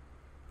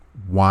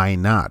 Why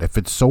not? If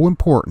it's so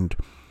important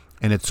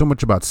and it's so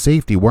much about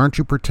safety, why aren't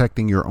you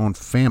protecting your own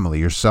family,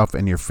 yourself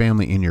and your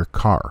family in your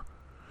car?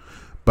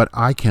 But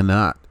I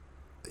cannot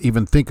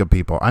even think of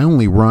people.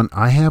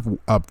 I have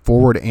a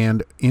forward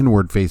and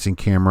inward facing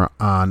camera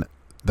on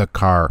the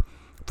car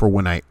for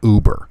when I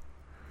Uber.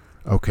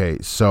 Okay,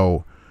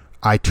 so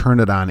I turn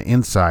it on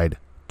inside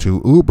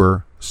to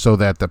Uber so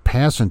that the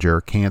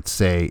passenger can't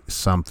say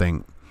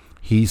something.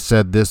 He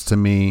said this to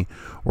me,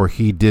 or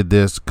he did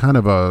this, kind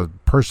of a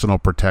personal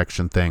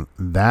protection thing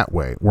that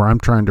way, where I'm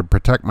trying to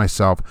protect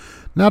myself,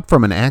 not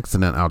from an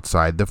accident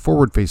outside, the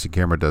forward-facing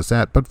camera does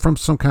that, but from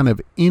some kind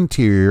of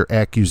interior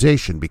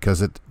accusation,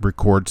 because it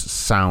records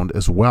sound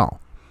as well.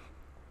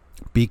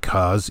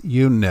 Because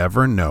you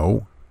never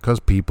know, because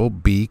people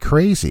be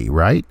crazy,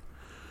 right?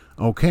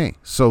 Okay,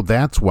 so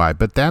that's why,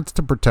 but that's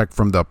to protect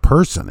from the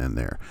person in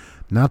there,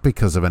 not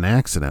because of an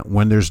accident.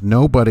 When there's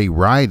nobody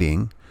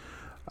riding,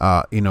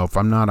 if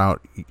I'm not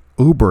out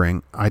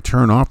Ubering, I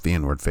turn off the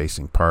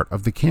inward-facing part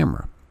of the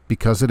camera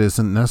because it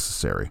isn't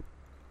necessary.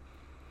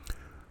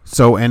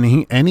 So, and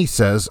he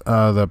says,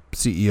 the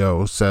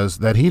CEO says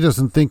that he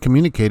doesn't think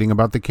communicating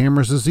about the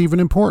cameras is even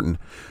important.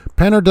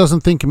 Penner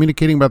doesn't think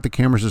communicating about the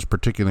cameras is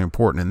particularly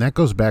important, and that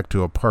goes back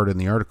to a part in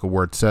the article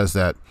where it says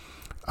that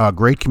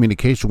great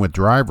communication with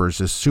drivers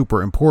is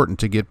super important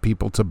to get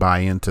people to buy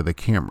into the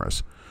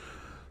cameras.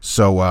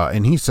 So,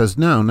 and he says,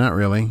 no, not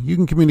really. You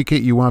can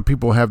communicate you want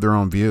people to have their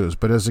own views,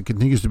 but as it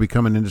continues to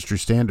become an industry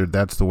standard,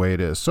 that's the way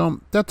it is.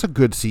 So that's a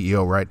good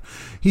CEO, right?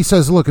 He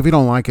says, look, if you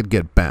don't like it,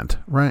 get bent,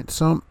 right?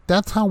 So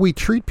that's how we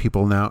treat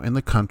people now in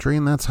the country,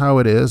 and that's how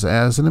it is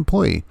as an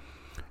employee.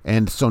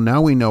 And so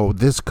now we know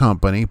this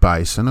company,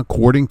 Bison,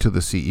 according to the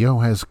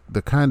CEO, has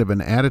the kind of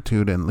an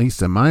attitude, at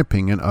least in my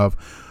opinion, of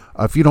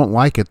if you don't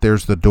like it,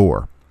 there's the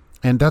door.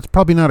 And that's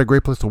probably not a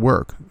great place to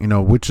work,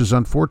 which is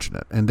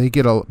unfortunate. And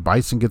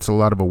Bison gets a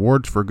lot of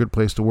awards for a good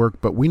place to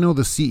work, but we know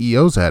the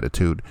CEO's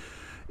attitude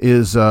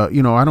is, I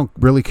don't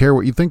really care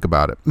what you think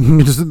about it.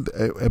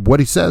 What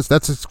he says,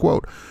 that's his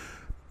quote.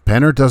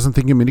 Penner doesn't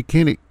think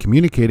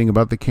communicating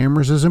about the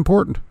cameras is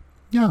important.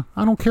 Yeah,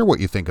 I don't care what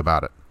you think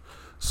about it.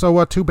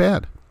 So too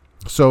bad.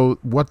 So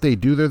what they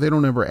do there, they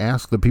don't ever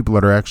ask the people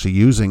that are actually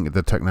using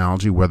the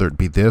technology, whether it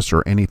be this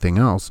or anything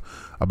else,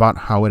 about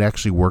how it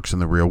actually works in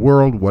the real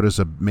world. What is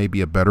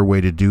maybe a better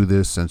way to do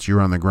this since you're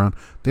on the ground?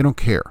 They don't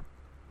care.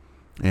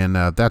 And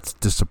that's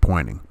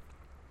disappointing.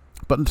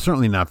 But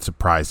certainly not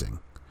surprising.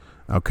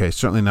 Okay,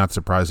 certainly not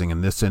surprising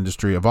in this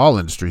industry, of all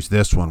industries,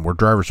 this one, where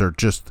drivers are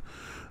just,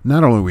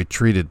 not only are we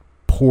treated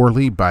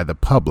poorly by the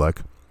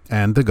public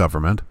and the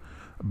government,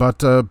 but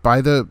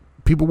by the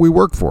people we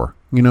work for.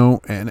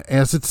 And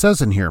as it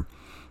says in here,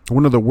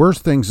 one of the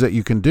worst things that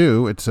you can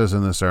do, it says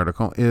in this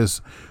article,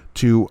 is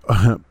to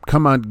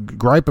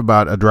gripe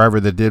about a driver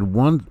that did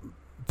one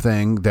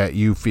thing that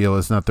you feel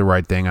is not the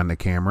right thing on the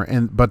camera,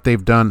 but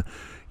they've done,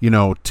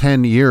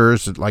 10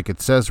 years, like it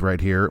says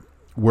right here,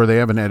 where they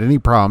haven't had any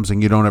problems,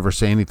 and you don't ever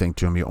say anything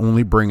to them. You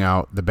only bring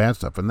out the bad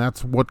stuff, and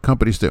that's what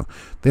companies do.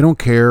 They don't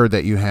care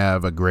that you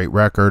have a great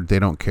record. They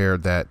don't care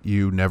that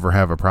you never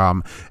have a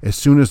problem. As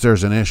soon as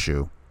there's an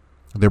issue,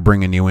 they're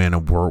bringing you in,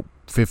 and we're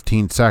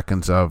 15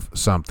 seconds of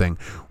something,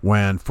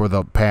 when for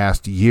the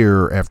past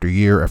year after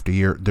year after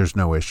year, there's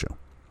no issue.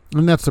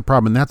 And that's the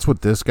problem. And that's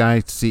what this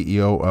guy,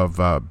 CEO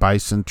of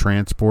Bison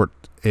Transport,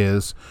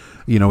 is.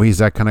 He's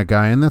that kind of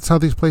guy, and that's how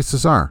these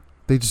places are.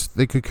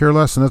 They could care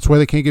less, and that's why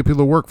they can't get people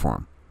to work for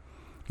them.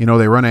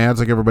 They run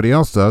ads like everybody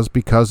else does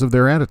because of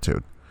their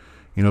attitude.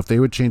 If they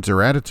would change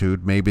their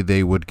attitude, maybe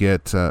they would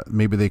get,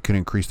 maybe they could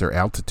increase their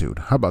altitude.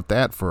 How about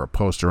that for a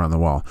poster on the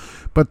wall?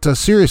 But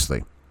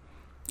seriously,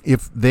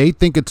 if they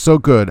think it's so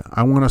good,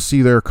 I want to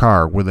see their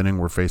car with an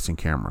inward-facing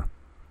camera.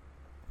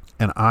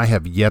 And I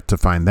have yet to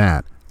find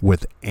that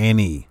with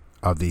any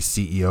of these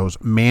CEOs,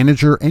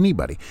 manager,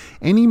 anybody.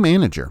 Any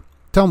manager.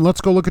 Tell them, let's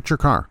go look at your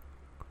car.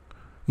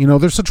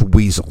 They're such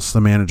weasels.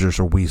 The managers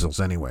are weasels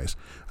anyways.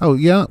 Oh,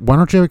 yeah, why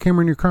don't you have a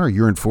camera in your car?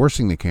 You're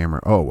enforcing the camera.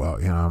 Oh, well,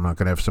 I'm not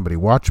going to have somebody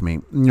watch me.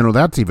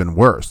 That's even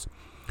worse.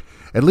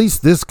 At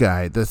least this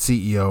guy, the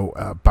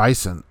CEO,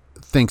 Bison,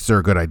 thinks they're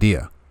a good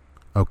idea.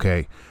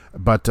 Okay.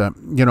 But,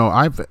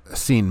 I've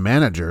seen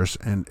managers,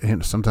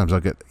 and sometimes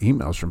I'll get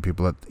emails from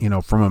people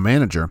that, from a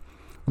manager.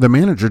 The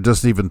manager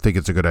doesn't even think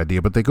it's a good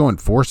idea, but they go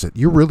enforce it.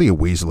 You're really a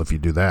weasel if you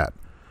do that.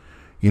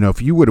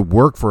 If you would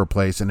work for a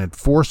place and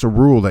enforce a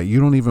rule that you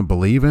don't even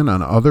believe in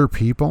on other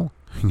people,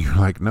 and you're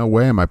like, no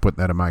way am I putting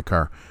that in my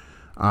car.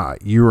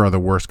 You are the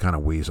worst kind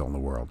of weasel in the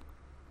world.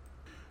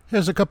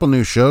 There's a couple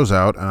new shows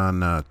out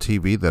on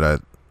TV that I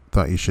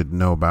thought you should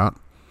know about.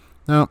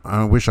 Now,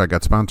 I wish I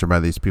got sponsored by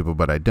these people,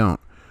 but I don't.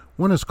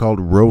 One is called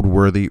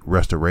Roadworthy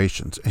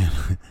Restorations.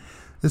 And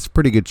it's a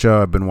pretty good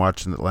show. I've been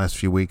watching it the last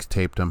few weeks,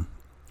 taped them,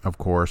 of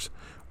course,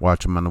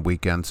 watch them on the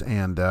weekends.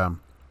 And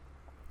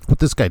what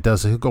this guy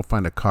does is he'll go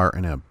find a car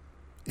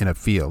in a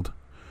field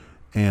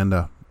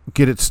and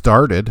get it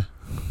started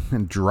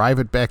and drive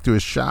it back to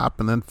his shop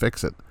and then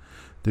fix it,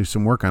 do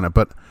some work on it.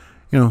 But,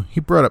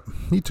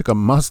 he took a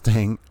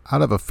Mustang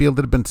out of a field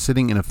that had been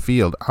sitting in a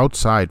field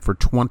outside for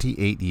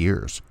 28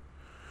 years.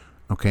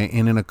 Okay,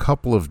 and in a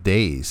couple of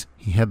days,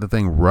 he had the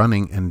thing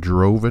running and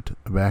drove it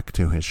back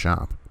to his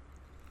shop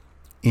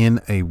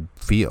in a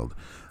field.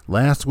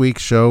 Last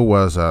week's show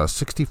was a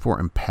 64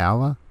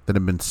 Impala that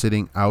had been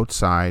sitting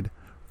outside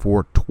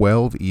for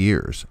 12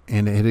 years,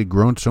 and it had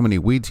grown so many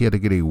weeds, he had to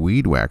get a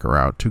weed whacker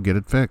out to get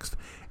it fixed.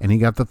 And he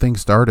got the thing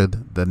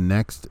started the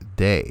next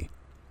day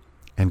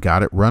and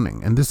got it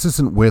running. And this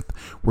isn't where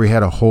he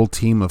had a whole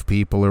team of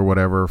people or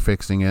whatever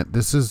fixing it.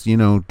 This is,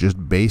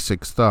 just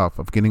basic stuff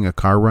of getting a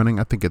car running.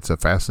 I think it's a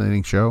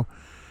fascinating show,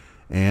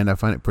 and I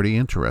find it pretty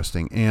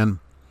interesting. And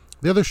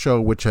the other show,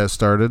 which has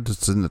started,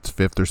 it's in its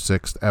 5th or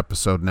 6th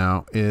episode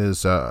now,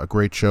 is a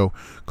great show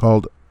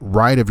called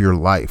Ride of Your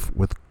Life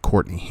with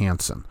Courtney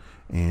Hanson.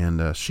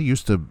 And she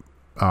used to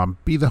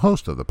be the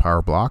host of the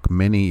Power Block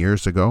many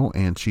years ago,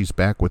 and she's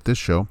back with this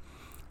show.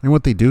 And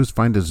what they do is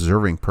find a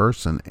deserving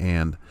person,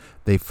 and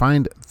they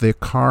find the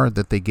car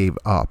that they gave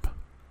up.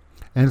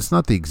 And it's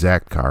not the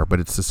exact car, but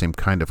it's the same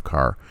kind of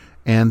car.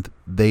 And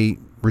they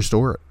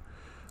restore it.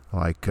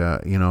 Like,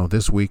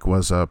 this week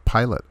was a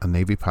pilot, a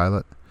Navy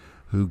pilot,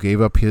 who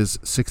gave up his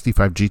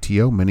 65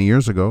 GTO many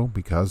years ago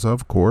because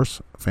of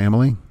course,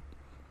 family.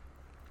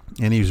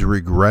 And he's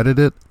regretted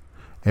it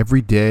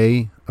every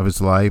day of his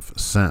life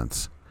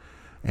since.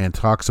 And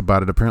talks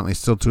about it apparently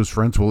still to his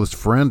friends. Well, his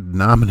friend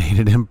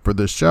nominated him for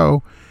the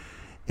show,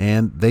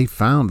 and they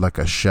found like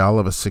a shell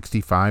of a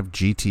 65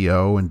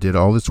 GTO and did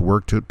all this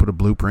work to it, put a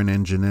blueprint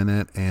engine in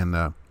it,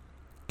 and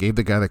gave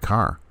the guy the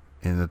car.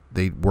 And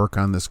they work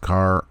on this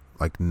car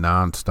like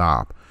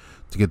nonstop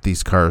to get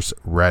these cars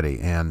ready.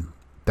 And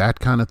that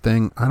kind of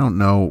thing, I don't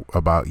know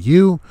about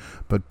you,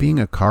 but being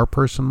a car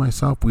person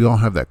myself, we all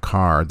have that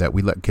car that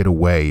we let get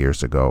away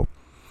years ago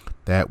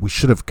that we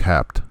should have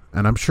kept.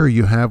 And I'm sure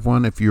you have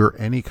one if you're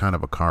any kind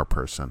of a car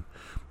person.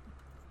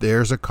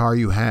 There's a car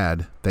you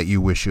had that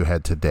you wish you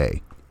had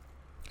today.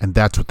 And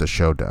that's what the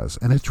show does.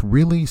 And it's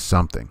really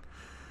something.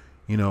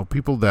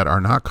 People that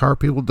are not car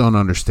people don't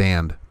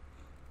understand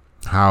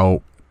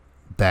how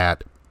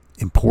that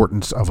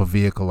importance of a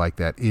vehicle like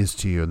that is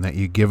to you, and that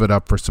you give it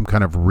up for some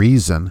kind of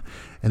reason,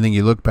 and then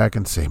you look back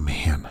and say,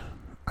 man,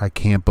 I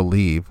can't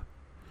believe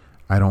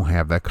I don't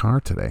have that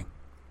car today.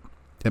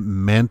 It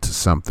meant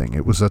something.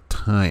 It was a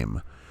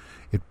time.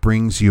 It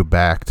brings you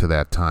back to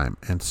that time.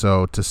 And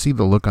so to see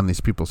the look on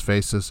these people's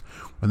faces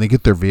when they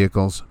get their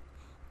vehicles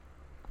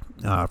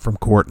from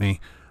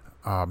Courtney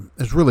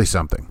is really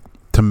something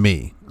to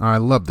me. I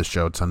love the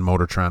show. It's on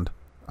Motor Trend.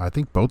 I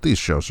think both these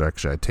shows are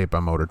actually I tape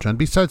on Motor Trend.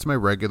 Besides my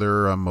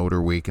regular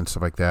Motor Week and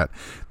stuff like that,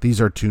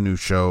 these are two new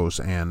shows.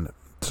 And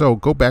so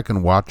go back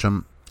and watch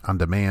them on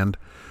demand.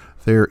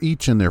 They're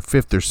each in their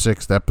 5th or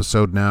 6th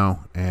episode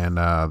now, and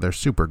they're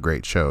super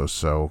great shows.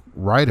 So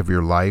Ride of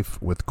Your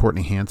Life with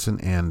Courtney Hanson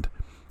and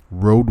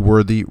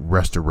Roadworthy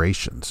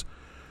Restorations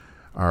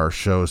are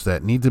shows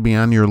that need to be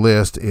on your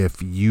list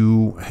if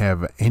you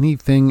have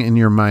anything in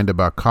your mind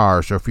about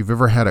cars, or if you've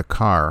ever had a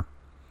car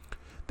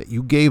that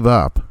you gave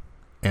up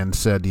and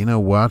said, you know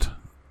what,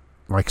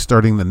 like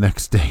starting the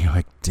next day, you're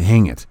like,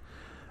 dang it,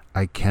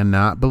 I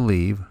cannot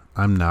believe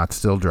I'm not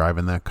still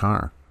driving that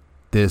car.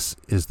 This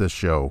is the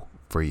show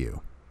for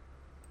you.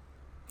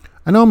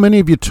 I know many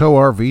of you tow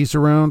RVs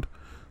around,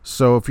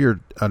 so if you're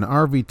an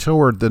RV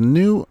tower, the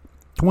new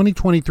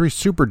 2023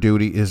 Super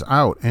Duty is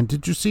out. And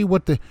did you see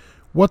what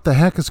the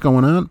heck is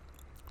going on?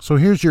 So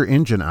here's your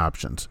engine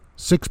options.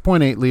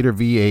 6.8 liter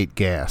V8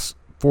 gas,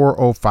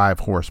 405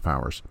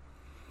 horsepower.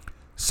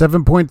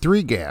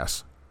 7.3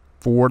 gas,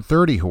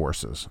 430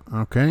 horses.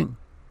 Okay.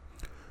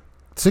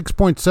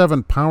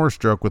 6.7 Power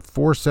Stroke with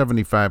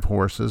 475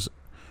 horses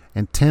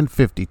and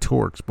 1050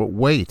 torques. But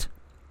wait,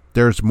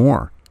 there's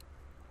more.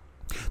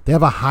 They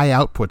have a high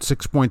output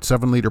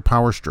 6.7 liter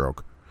Power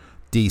Stroke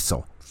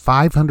diesel,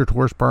 500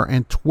 horsepower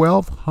and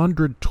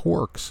 1200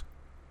 torques.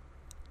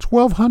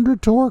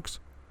 1200 torques.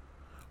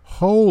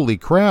 Holy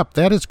crap,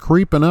 that is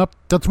creeping up.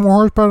 That's more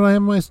horsepower than I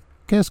have in my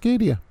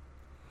Cascadia.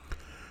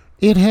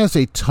 It has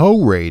a tow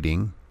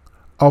rating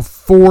of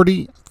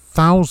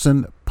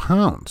 40,000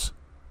 pounds.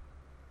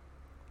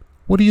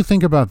 What do you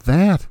think about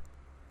that?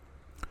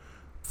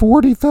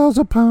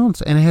 40,000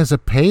 pounds, and it has a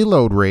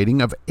payload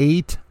rating of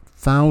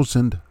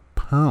 8,000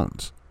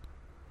 pounds.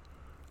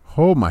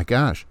 Oh my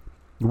gosh.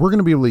 We're going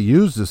to be able to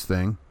use this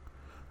thing.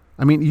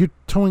 I mean, you're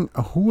towing,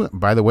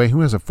 by the way,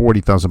 who has a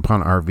 40,000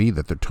 pound RV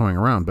that they're towing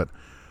around? But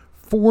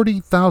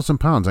 40,000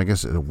 pounds, I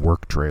guess it's a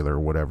work trailer or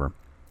whatever.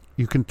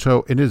 You can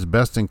tow, it is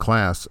best in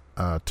class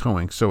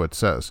towing, so it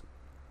says.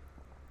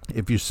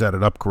 If you set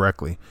it up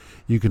correctly,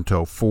 you can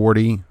tow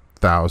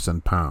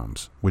 40,000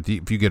 pounds.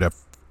 If you get a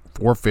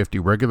 450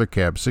 regular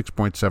cab,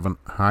 6.7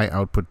 high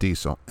output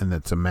diesel, and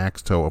it's a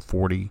max tow of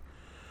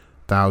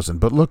 40,000.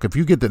 But look, if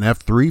you get an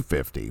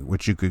F350,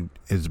 which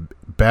is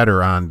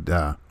better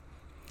on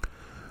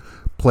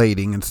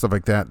plating and stuff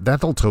like that,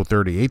 that'll tow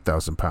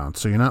 38,000 pounds.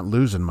 So you're not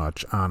losing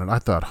much on it. I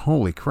thought,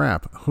 holy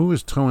crap, who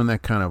is towing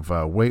that kind of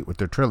weight with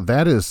their trailer?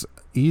 That is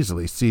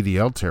easily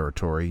CDL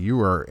territory.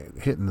 You are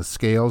hitting the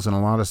scales in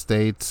a lot of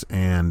states,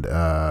 and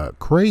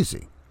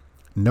crazy.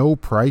 No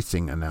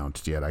pricing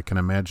announced yet. I can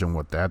imagine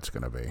what that's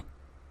going to be.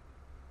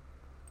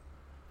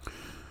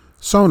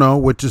 Sono,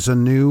 which is a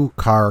new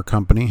car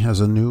company, has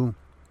a new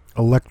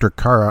electric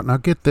car out. Now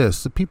get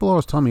this. The people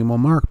always tell me, well,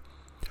 Mark,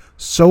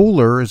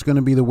 solar is going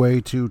to be the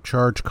way to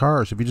charge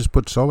cars if you just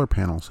put solar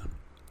panels.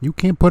 You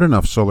can't put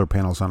enough solar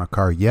panels on a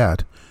car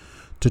yet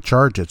to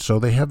charge it. So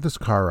they have this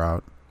car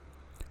out,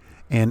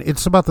 and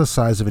it's about the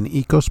size of an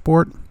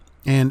EcoSport.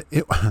 And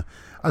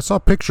I saw a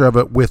picture of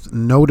it with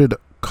noted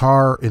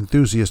car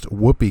enthusiast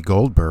Whoopi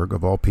Goldberg,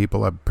 of all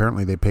people.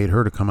 Apparently they paid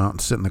her to come out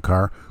and sit in the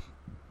car.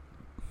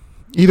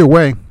 Either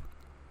way,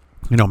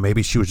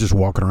 maybe she was just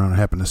walking around and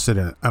happened to sit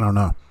in it. I don't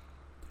know.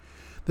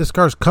 This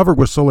car is covered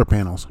with solar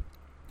panels.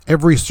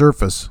 Every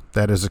surface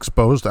that is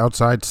exposed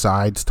outside,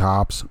 sides,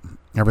 tops,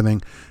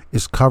 everything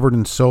is covered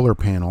in solar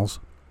panels.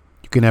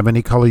 You can have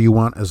any color you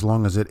want as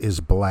long as it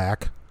is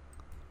black.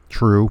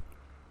 True.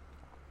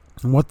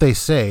 And what they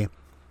say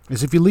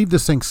is if you leave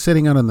this thing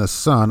sitting out in the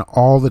sun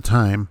all the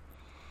time,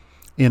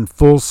 in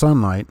full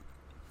sunlight,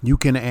 you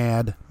can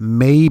add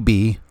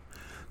maybe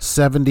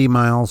 70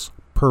 miles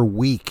per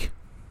week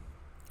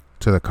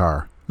to the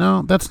car.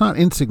 Now, that's not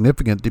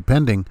insignificant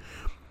depending.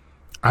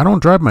 I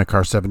don't drive my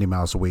car 70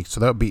 miles a week, so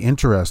that would be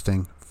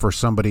interesting for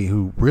somebody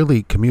who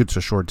really commutes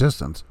a short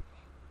distance.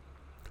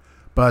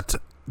 But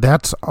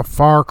that's a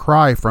far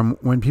cry from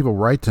when people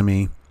write to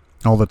me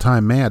all the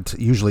time, mad,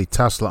 usually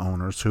Tesla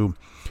owners who,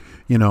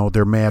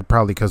 they're mad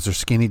probably because their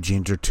skinny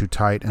jeans are too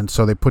tight, and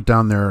so they put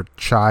down their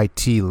chai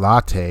tea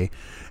latte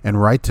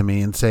and write to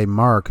me and say,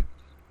 Mark,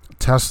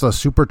 Tesla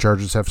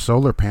superchargers have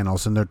solar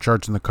panels and they're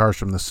charging the cars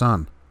from the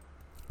sun.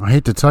 I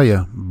hate to tell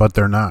you, but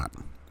they're not.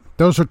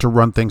 Those are to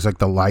run things like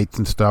the lights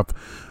and stuff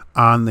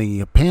on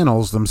the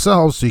panels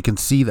themselves so you can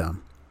see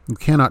them. You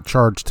cannot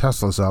charge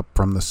Teslas up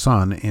from the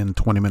sun in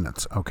 20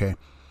 minutes, okay?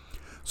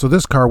 So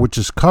this car, which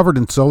is covered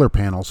in solar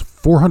panels,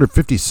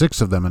 456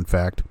 of them, in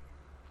fact,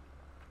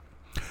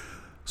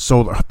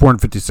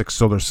 456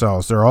 solar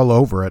cells, they're all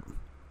over it.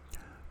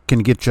 can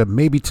get you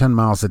maybe 10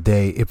 miles a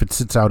day if it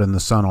sits out in the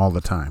sun all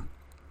the time.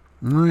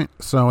 All right,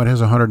 so it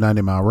has a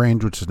 190-mile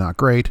range, which is not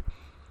great.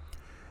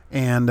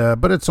 And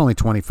but it's only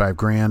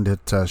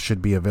 $25,000. It should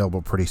be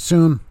available pretty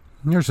soon.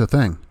 Here's the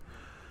thing,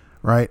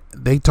 right?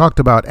 They talked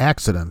about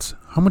accidents.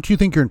 How much do you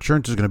think your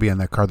insurance is going to be on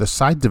that car? The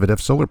sides of it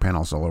have solar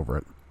panels all over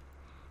it.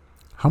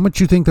 How much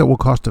do you think that will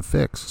cost to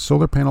fix?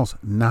 Solar panels,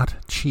 not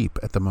cheap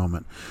at the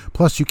moment.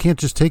 Plus, you can't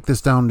just take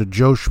this down to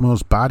Joe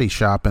Schmo's body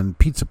shop and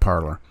pizza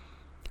parlor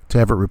to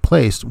have it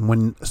replaced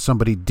when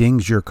somebody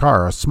dings your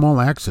car. A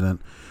small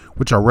accident,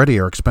 which already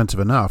are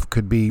expensive enough,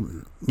 could be,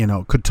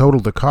 could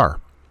total the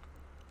car.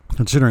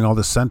 Considering all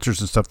the sensors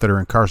and stuff that are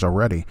in cars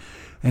already,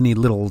 any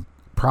little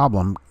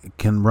problem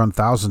can run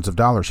thousands of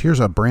dollars. Here's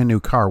a brand new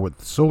car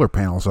with solar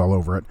panels all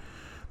over it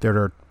that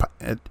are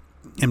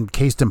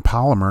encased in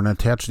polymer and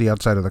attached to the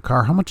outside of the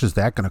car. How much is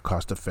that going to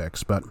cost to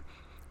fix? But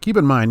keep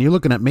in mind, you're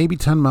looking at maybe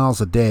 10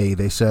 miles a day,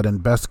 they said, in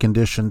best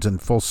conditions in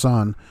full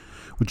sun,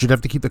 which you'd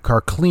have to keep the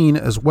car clean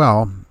as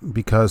well,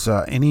 because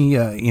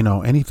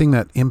anything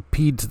that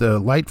impedes the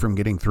light from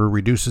getting through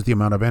reduces the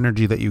amount of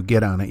energy that you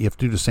get on it. You have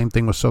to do the same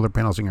thing with solar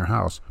panels in your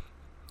house.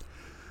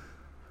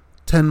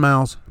 10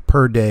 miles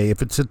per day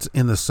if it sits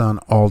in the sun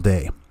all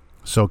day.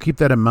 So keep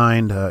that in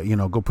mind.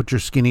 Go put your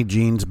skinny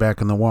jeans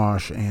back in the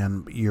wash,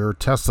 and your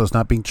Tesla's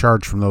not being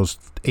charged from those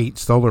 8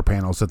 solar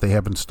panels that they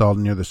have installed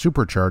near the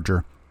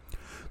supercharger.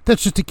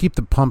 That's just to keep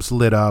the pumps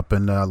lit up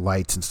and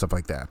lights and stuff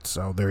like that.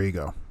 So there you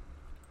go.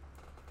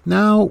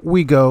 Now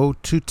we go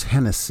to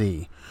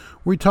Tennessee.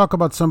 We talk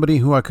about somebody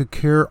who I could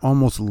care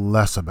almost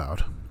less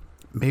about.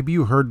 Maybe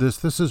you heard this.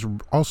 This is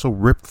also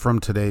ripped from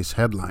today's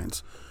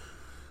headlines.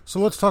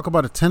 So let's talk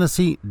about a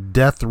Tennessee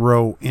death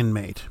row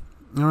inmate.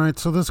 All right,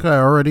 so this guy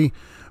already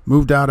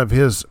moved out of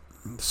his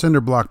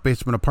cinder block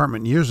basement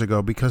apartment years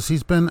ago because he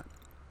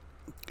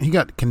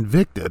got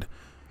convicted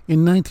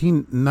in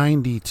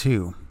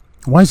 1992.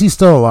 Why is he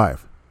still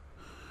alive?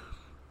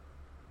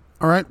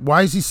 All right,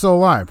 why is he still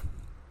alive?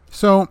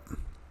 So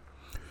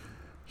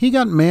he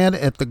got mad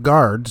at the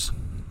guards.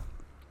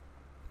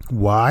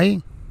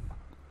 Why?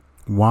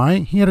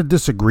 He had a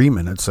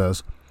disagreement, it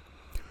says,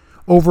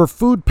 over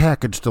food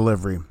package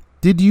delivery.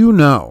 Did you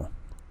know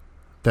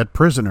that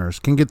prisoners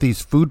can get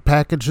these food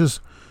packages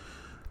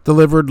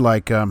delivered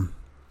like,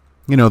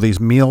 these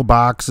meal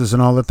boxes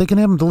and all that? They can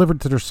have them delivered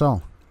to their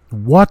cell.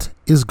 What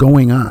is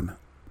going on?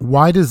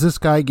 Why does this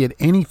guy get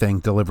anything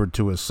delivered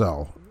to his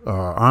cell?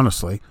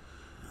 Honestly.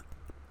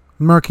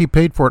 Mark, he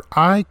paid for it.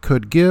 I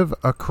could give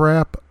a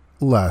crap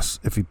less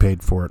if he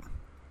paid for it.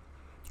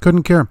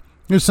 Couldn't care.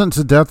 He was sentenced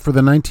to death for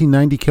the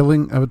 1990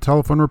 killing of a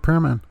telephone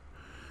repairman.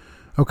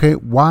 Okay,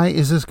 why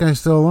is this guy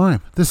still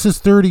alive? This is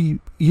 30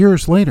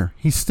 years later.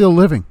 He's still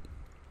living.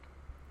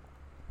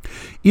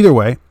 Either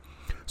way,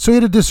 so he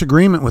had a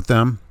disagreement with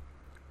them,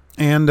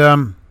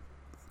 and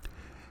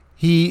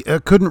he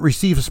couldn't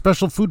receive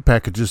special food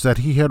packages that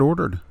he had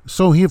ordered.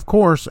 So he, of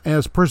course,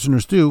 as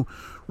prisoners do,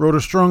 wrote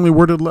a strongly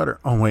worded letter.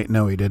 Oh, wait,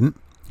 no, he didn't.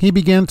 He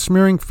began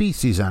smearing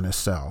feces on his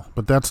cell,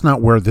 but that's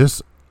not where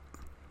this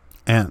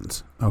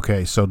ends.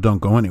 Okay, so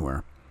don't go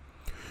anywhere.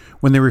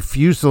 When they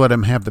refused to let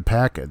him have the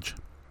package,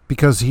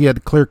 because he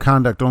had clear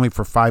conduct only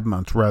for 5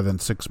 months rather than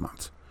 6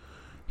 months.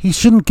 He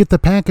shouldn't get the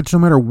package no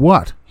matter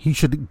what. He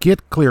should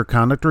get clear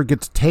conduct or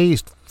gets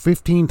tased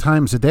 15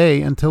 times a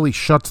day until he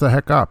shuts the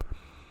heck up.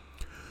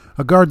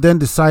 A guard then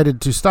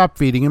decided to stop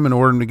feeding him in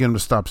order to get him to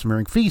stop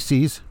smearing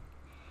feces.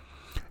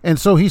 And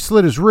so he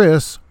slit his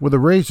wrists with a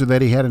razor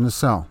that he had in his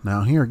cell.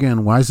 Now, here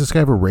again, why does this guy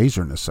have a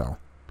razor in his cell?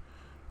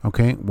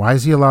 Okay, why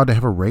is he allowed to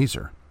have a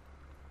razor?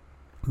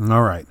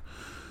 All right.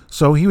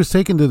 So he was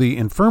taken to the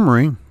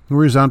infirmary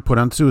where he was put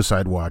on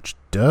suicide watch.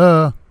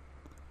 Duh.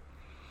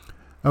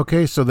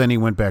 Okay, so then he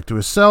went back to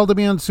his cell to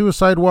be on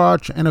suicide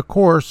watch. And of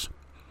course,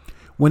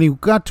 when he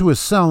got to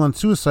his cell on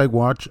suicide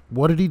watch,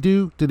 what did he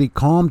do? Did he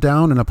calm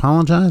down and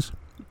apologize?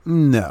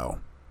 No.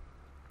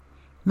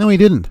 No, he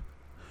didn't.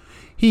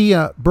 He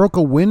broke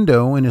a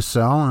window in his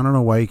cell. I don't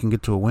know why he can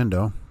get to a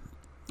window.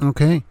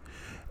 Okay.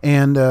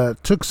 And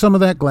took some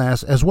of that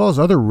glass as well as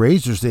other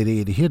razors that he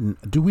had hidden.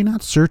 Do we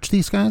not search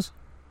these guys?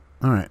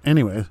 All right.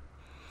 Anyway.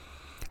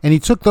 And he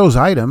took those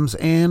items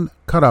and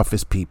cut off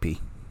his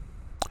pee-pee.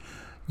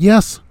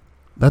 Yes,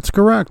 that's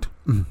correct.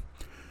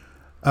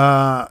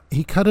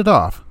 He cut it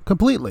off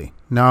completely.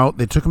 Now,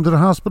 they took him to the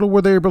hospital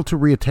where they were able to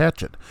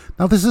reattach it.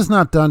 Now, this is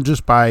not done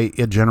just by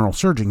a general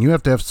surgeon. You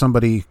have to have some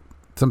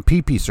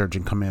pee-pee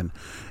surgeon come in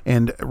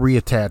and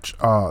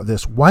reattach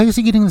this. Why is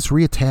he getting this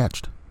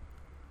reattached?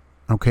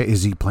 Okay,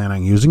 is he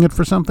planning on using it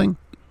for something?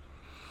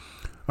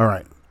 All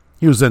right.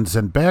 He was then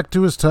sent back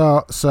to his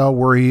cell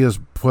where he is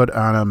put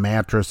on a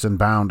mattress and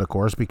bound, of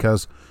course,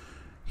 because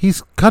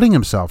he's cutting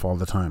himself all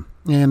the time.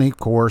 And, of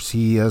course,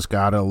 he has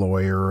got a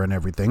lawyer and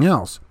everything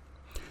else.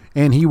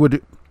 And he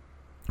would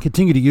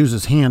continue to use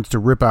his hands to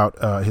rip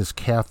out his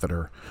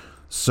catheter.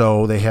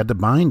 So they had to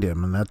bind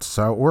him, and that's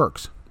how it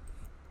works.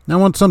 Now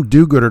I want some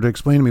do-gooder to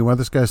explain to me why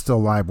this guy's still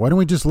alive. Why don't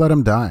we just let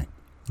him die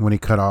when he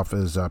cut off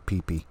his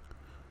pee-pee?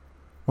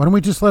 Why don't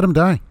we just let him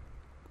die?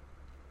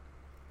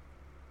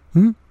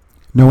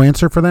 No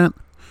answer for that?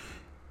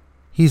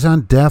 He's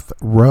on death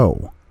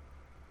row.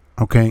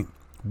 Okay?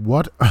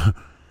 What?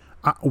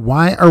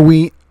 Why are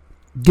we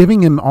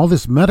giving him all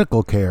this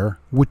medical care,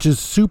 which is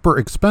super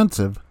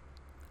expensive,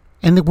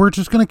 and we're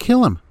just going to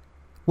kill him?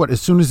 What,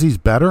 as soon as he's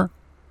better?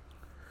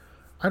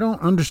 I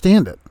don't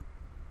understand it.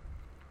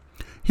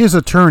 His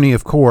attorney,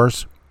 of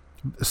course,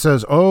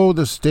 says, oh,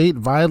 the state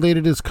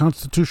violated his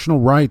constitutional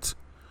rights.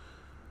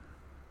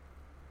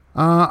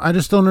 I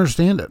just don't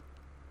understand it.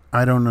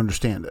 I don't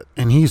understand it.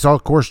 And he's,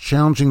 of course,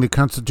 challenging the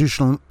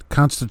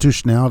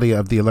constitutionality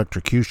of the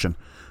electrocution.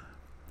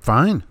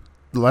 Fine.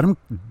 Let him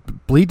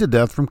bleed to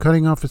death from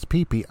cutting off his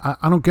pee-pee.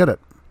 I don't get it.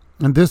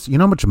 And this, you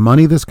know how much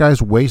money this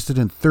guy's wasted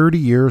in 30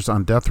 years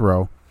on death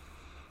row?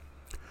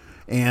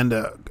 And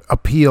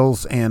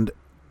appeals and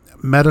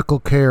medical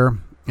care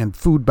and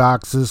food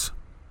boxes.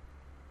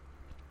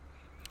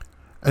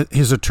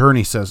 His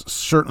attorney says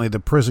certainly the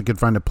prison could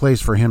find a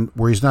place for him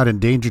where he's not in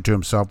danger to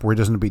himself, where he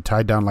doesn't be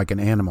tied down like an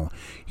animal.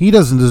 He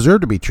doesn't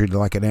deserve to be treated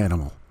like an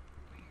animal.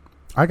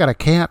 I got a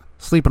cat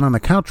sleeping on the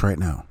couch right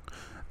now.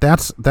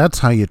 That's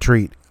how you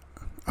treat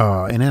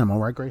an animal,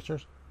 right,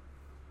 Gracers?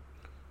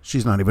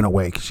 She's not even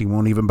awake. She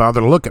won't even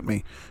bother to look at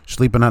me.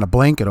 Sleeping on a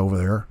blanket over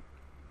there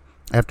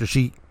after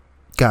she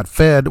got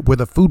fed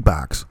with a food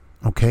box,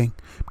 okay?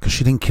 Because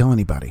she didn't kill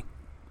anybody.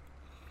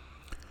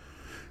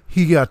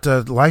 He got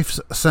a life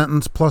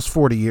sentence plus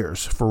 40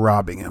 years for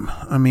robbing him.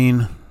 I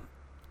mean,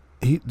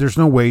 there's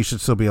no way he should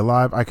still be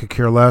alive. I could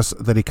care less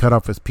that he cut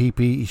off his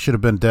pee-pee. He should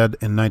have been dead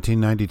in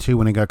 1992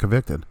 when he got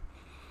convicted.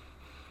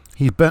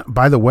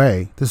 By the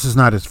way, this is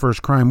not his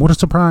first crime. What a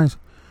surprise.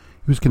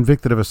 He was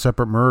convicted of a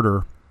separate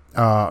murder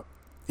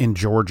in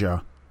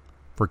Georgia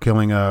for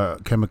killing a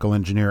chemical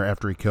engineer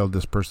after he killed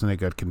this person they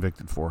got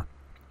convicted for.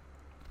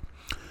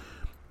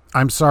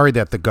 I'm sorry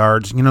that the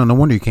guards, no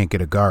wonder you can't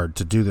get a guard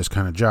to do this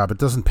kind of job. It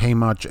doesn't pay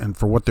much, and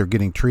for what they're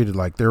getting treated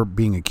like, they're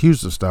being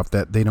accused of stuff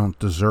that they don't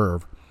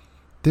deserve.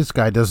 This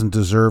guy doesn't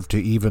deserve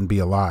to even be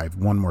alive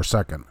one more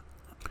second.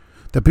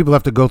 That people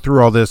have to go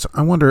through all this,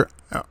 I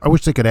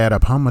wish they could add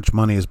up how much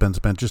money has been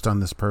spent just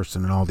on this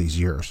person in all these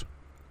years.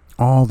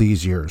 All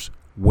these years.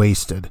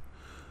 Wasted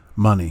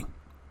money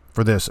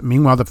for this.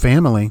 Meanwhile, the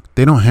family,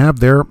 they don't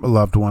have their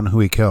loved one who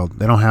he killed.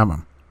 They don't have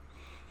him.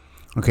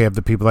 Okay, of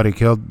the people that he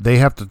killed, they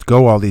have to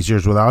go all these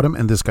years without him,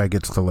 and this guy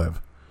gets to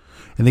live.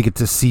 And they get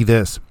to see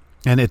this.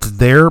 And it's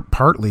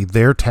partly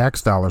their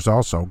tax dollars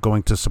also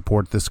going to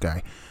support this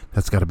guy.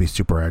 That's got to be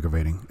super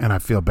aggravating. And I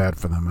feel bad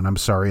for them, and I'm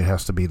sorry it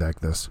has to be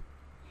like this.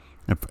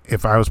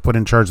 If I was put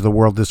in charge of the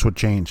world, this would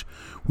change.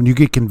 When you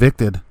get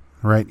convicted,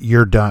 right,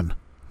 you're done.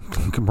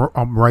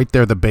 Right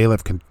there, the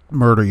bailiff can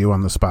murder you on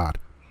the spot.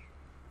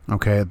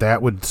 Okay,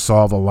 that would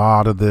solve a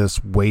lot of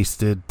this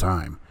wasted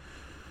time.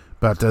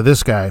 But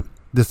this guy...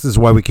 This is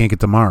why we can't get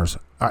to Mars.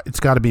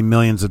 It's got to be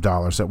millions of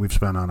dollars that we've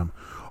spent on him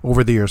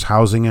over the years,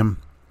 housing him,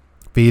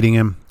 feeding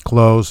him,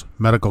 clothes,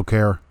 medical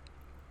care,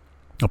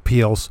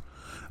 appeals,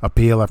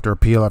 appeal after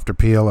appeal after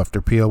appeal after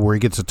appeal, where he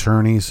gets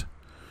attorneys,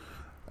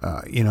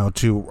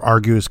 to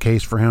argue his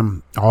case for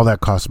him. All that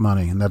costs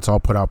money, and that's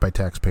all put out by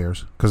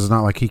taxpayers because it's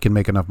not like he can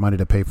make enough money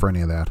to pay for any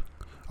of that.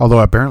 Although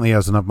apparently he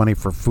has enough money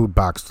for food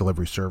box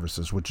delivery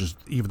services, which is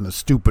even the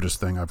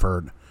stupidest thing I've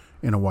heard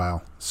in a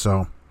while.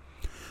 So...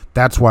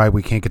 that's why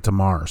we can't get to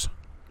Mars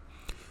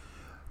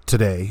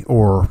today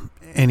or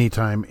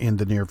anytime in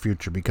the near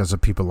future because of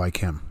people like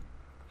him.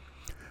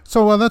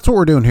 So that's what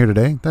we're doing here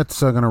today.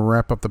 That's going to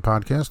wrap up the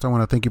podcast. I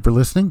want to thank you for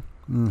listening.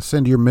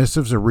 Send your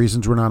missives or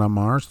reasons we're not on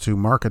Mars to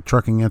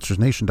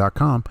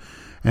mark@truckinganswersnation.com.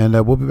 And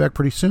we'll be back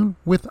pretty soon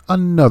with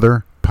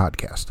another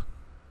podcast.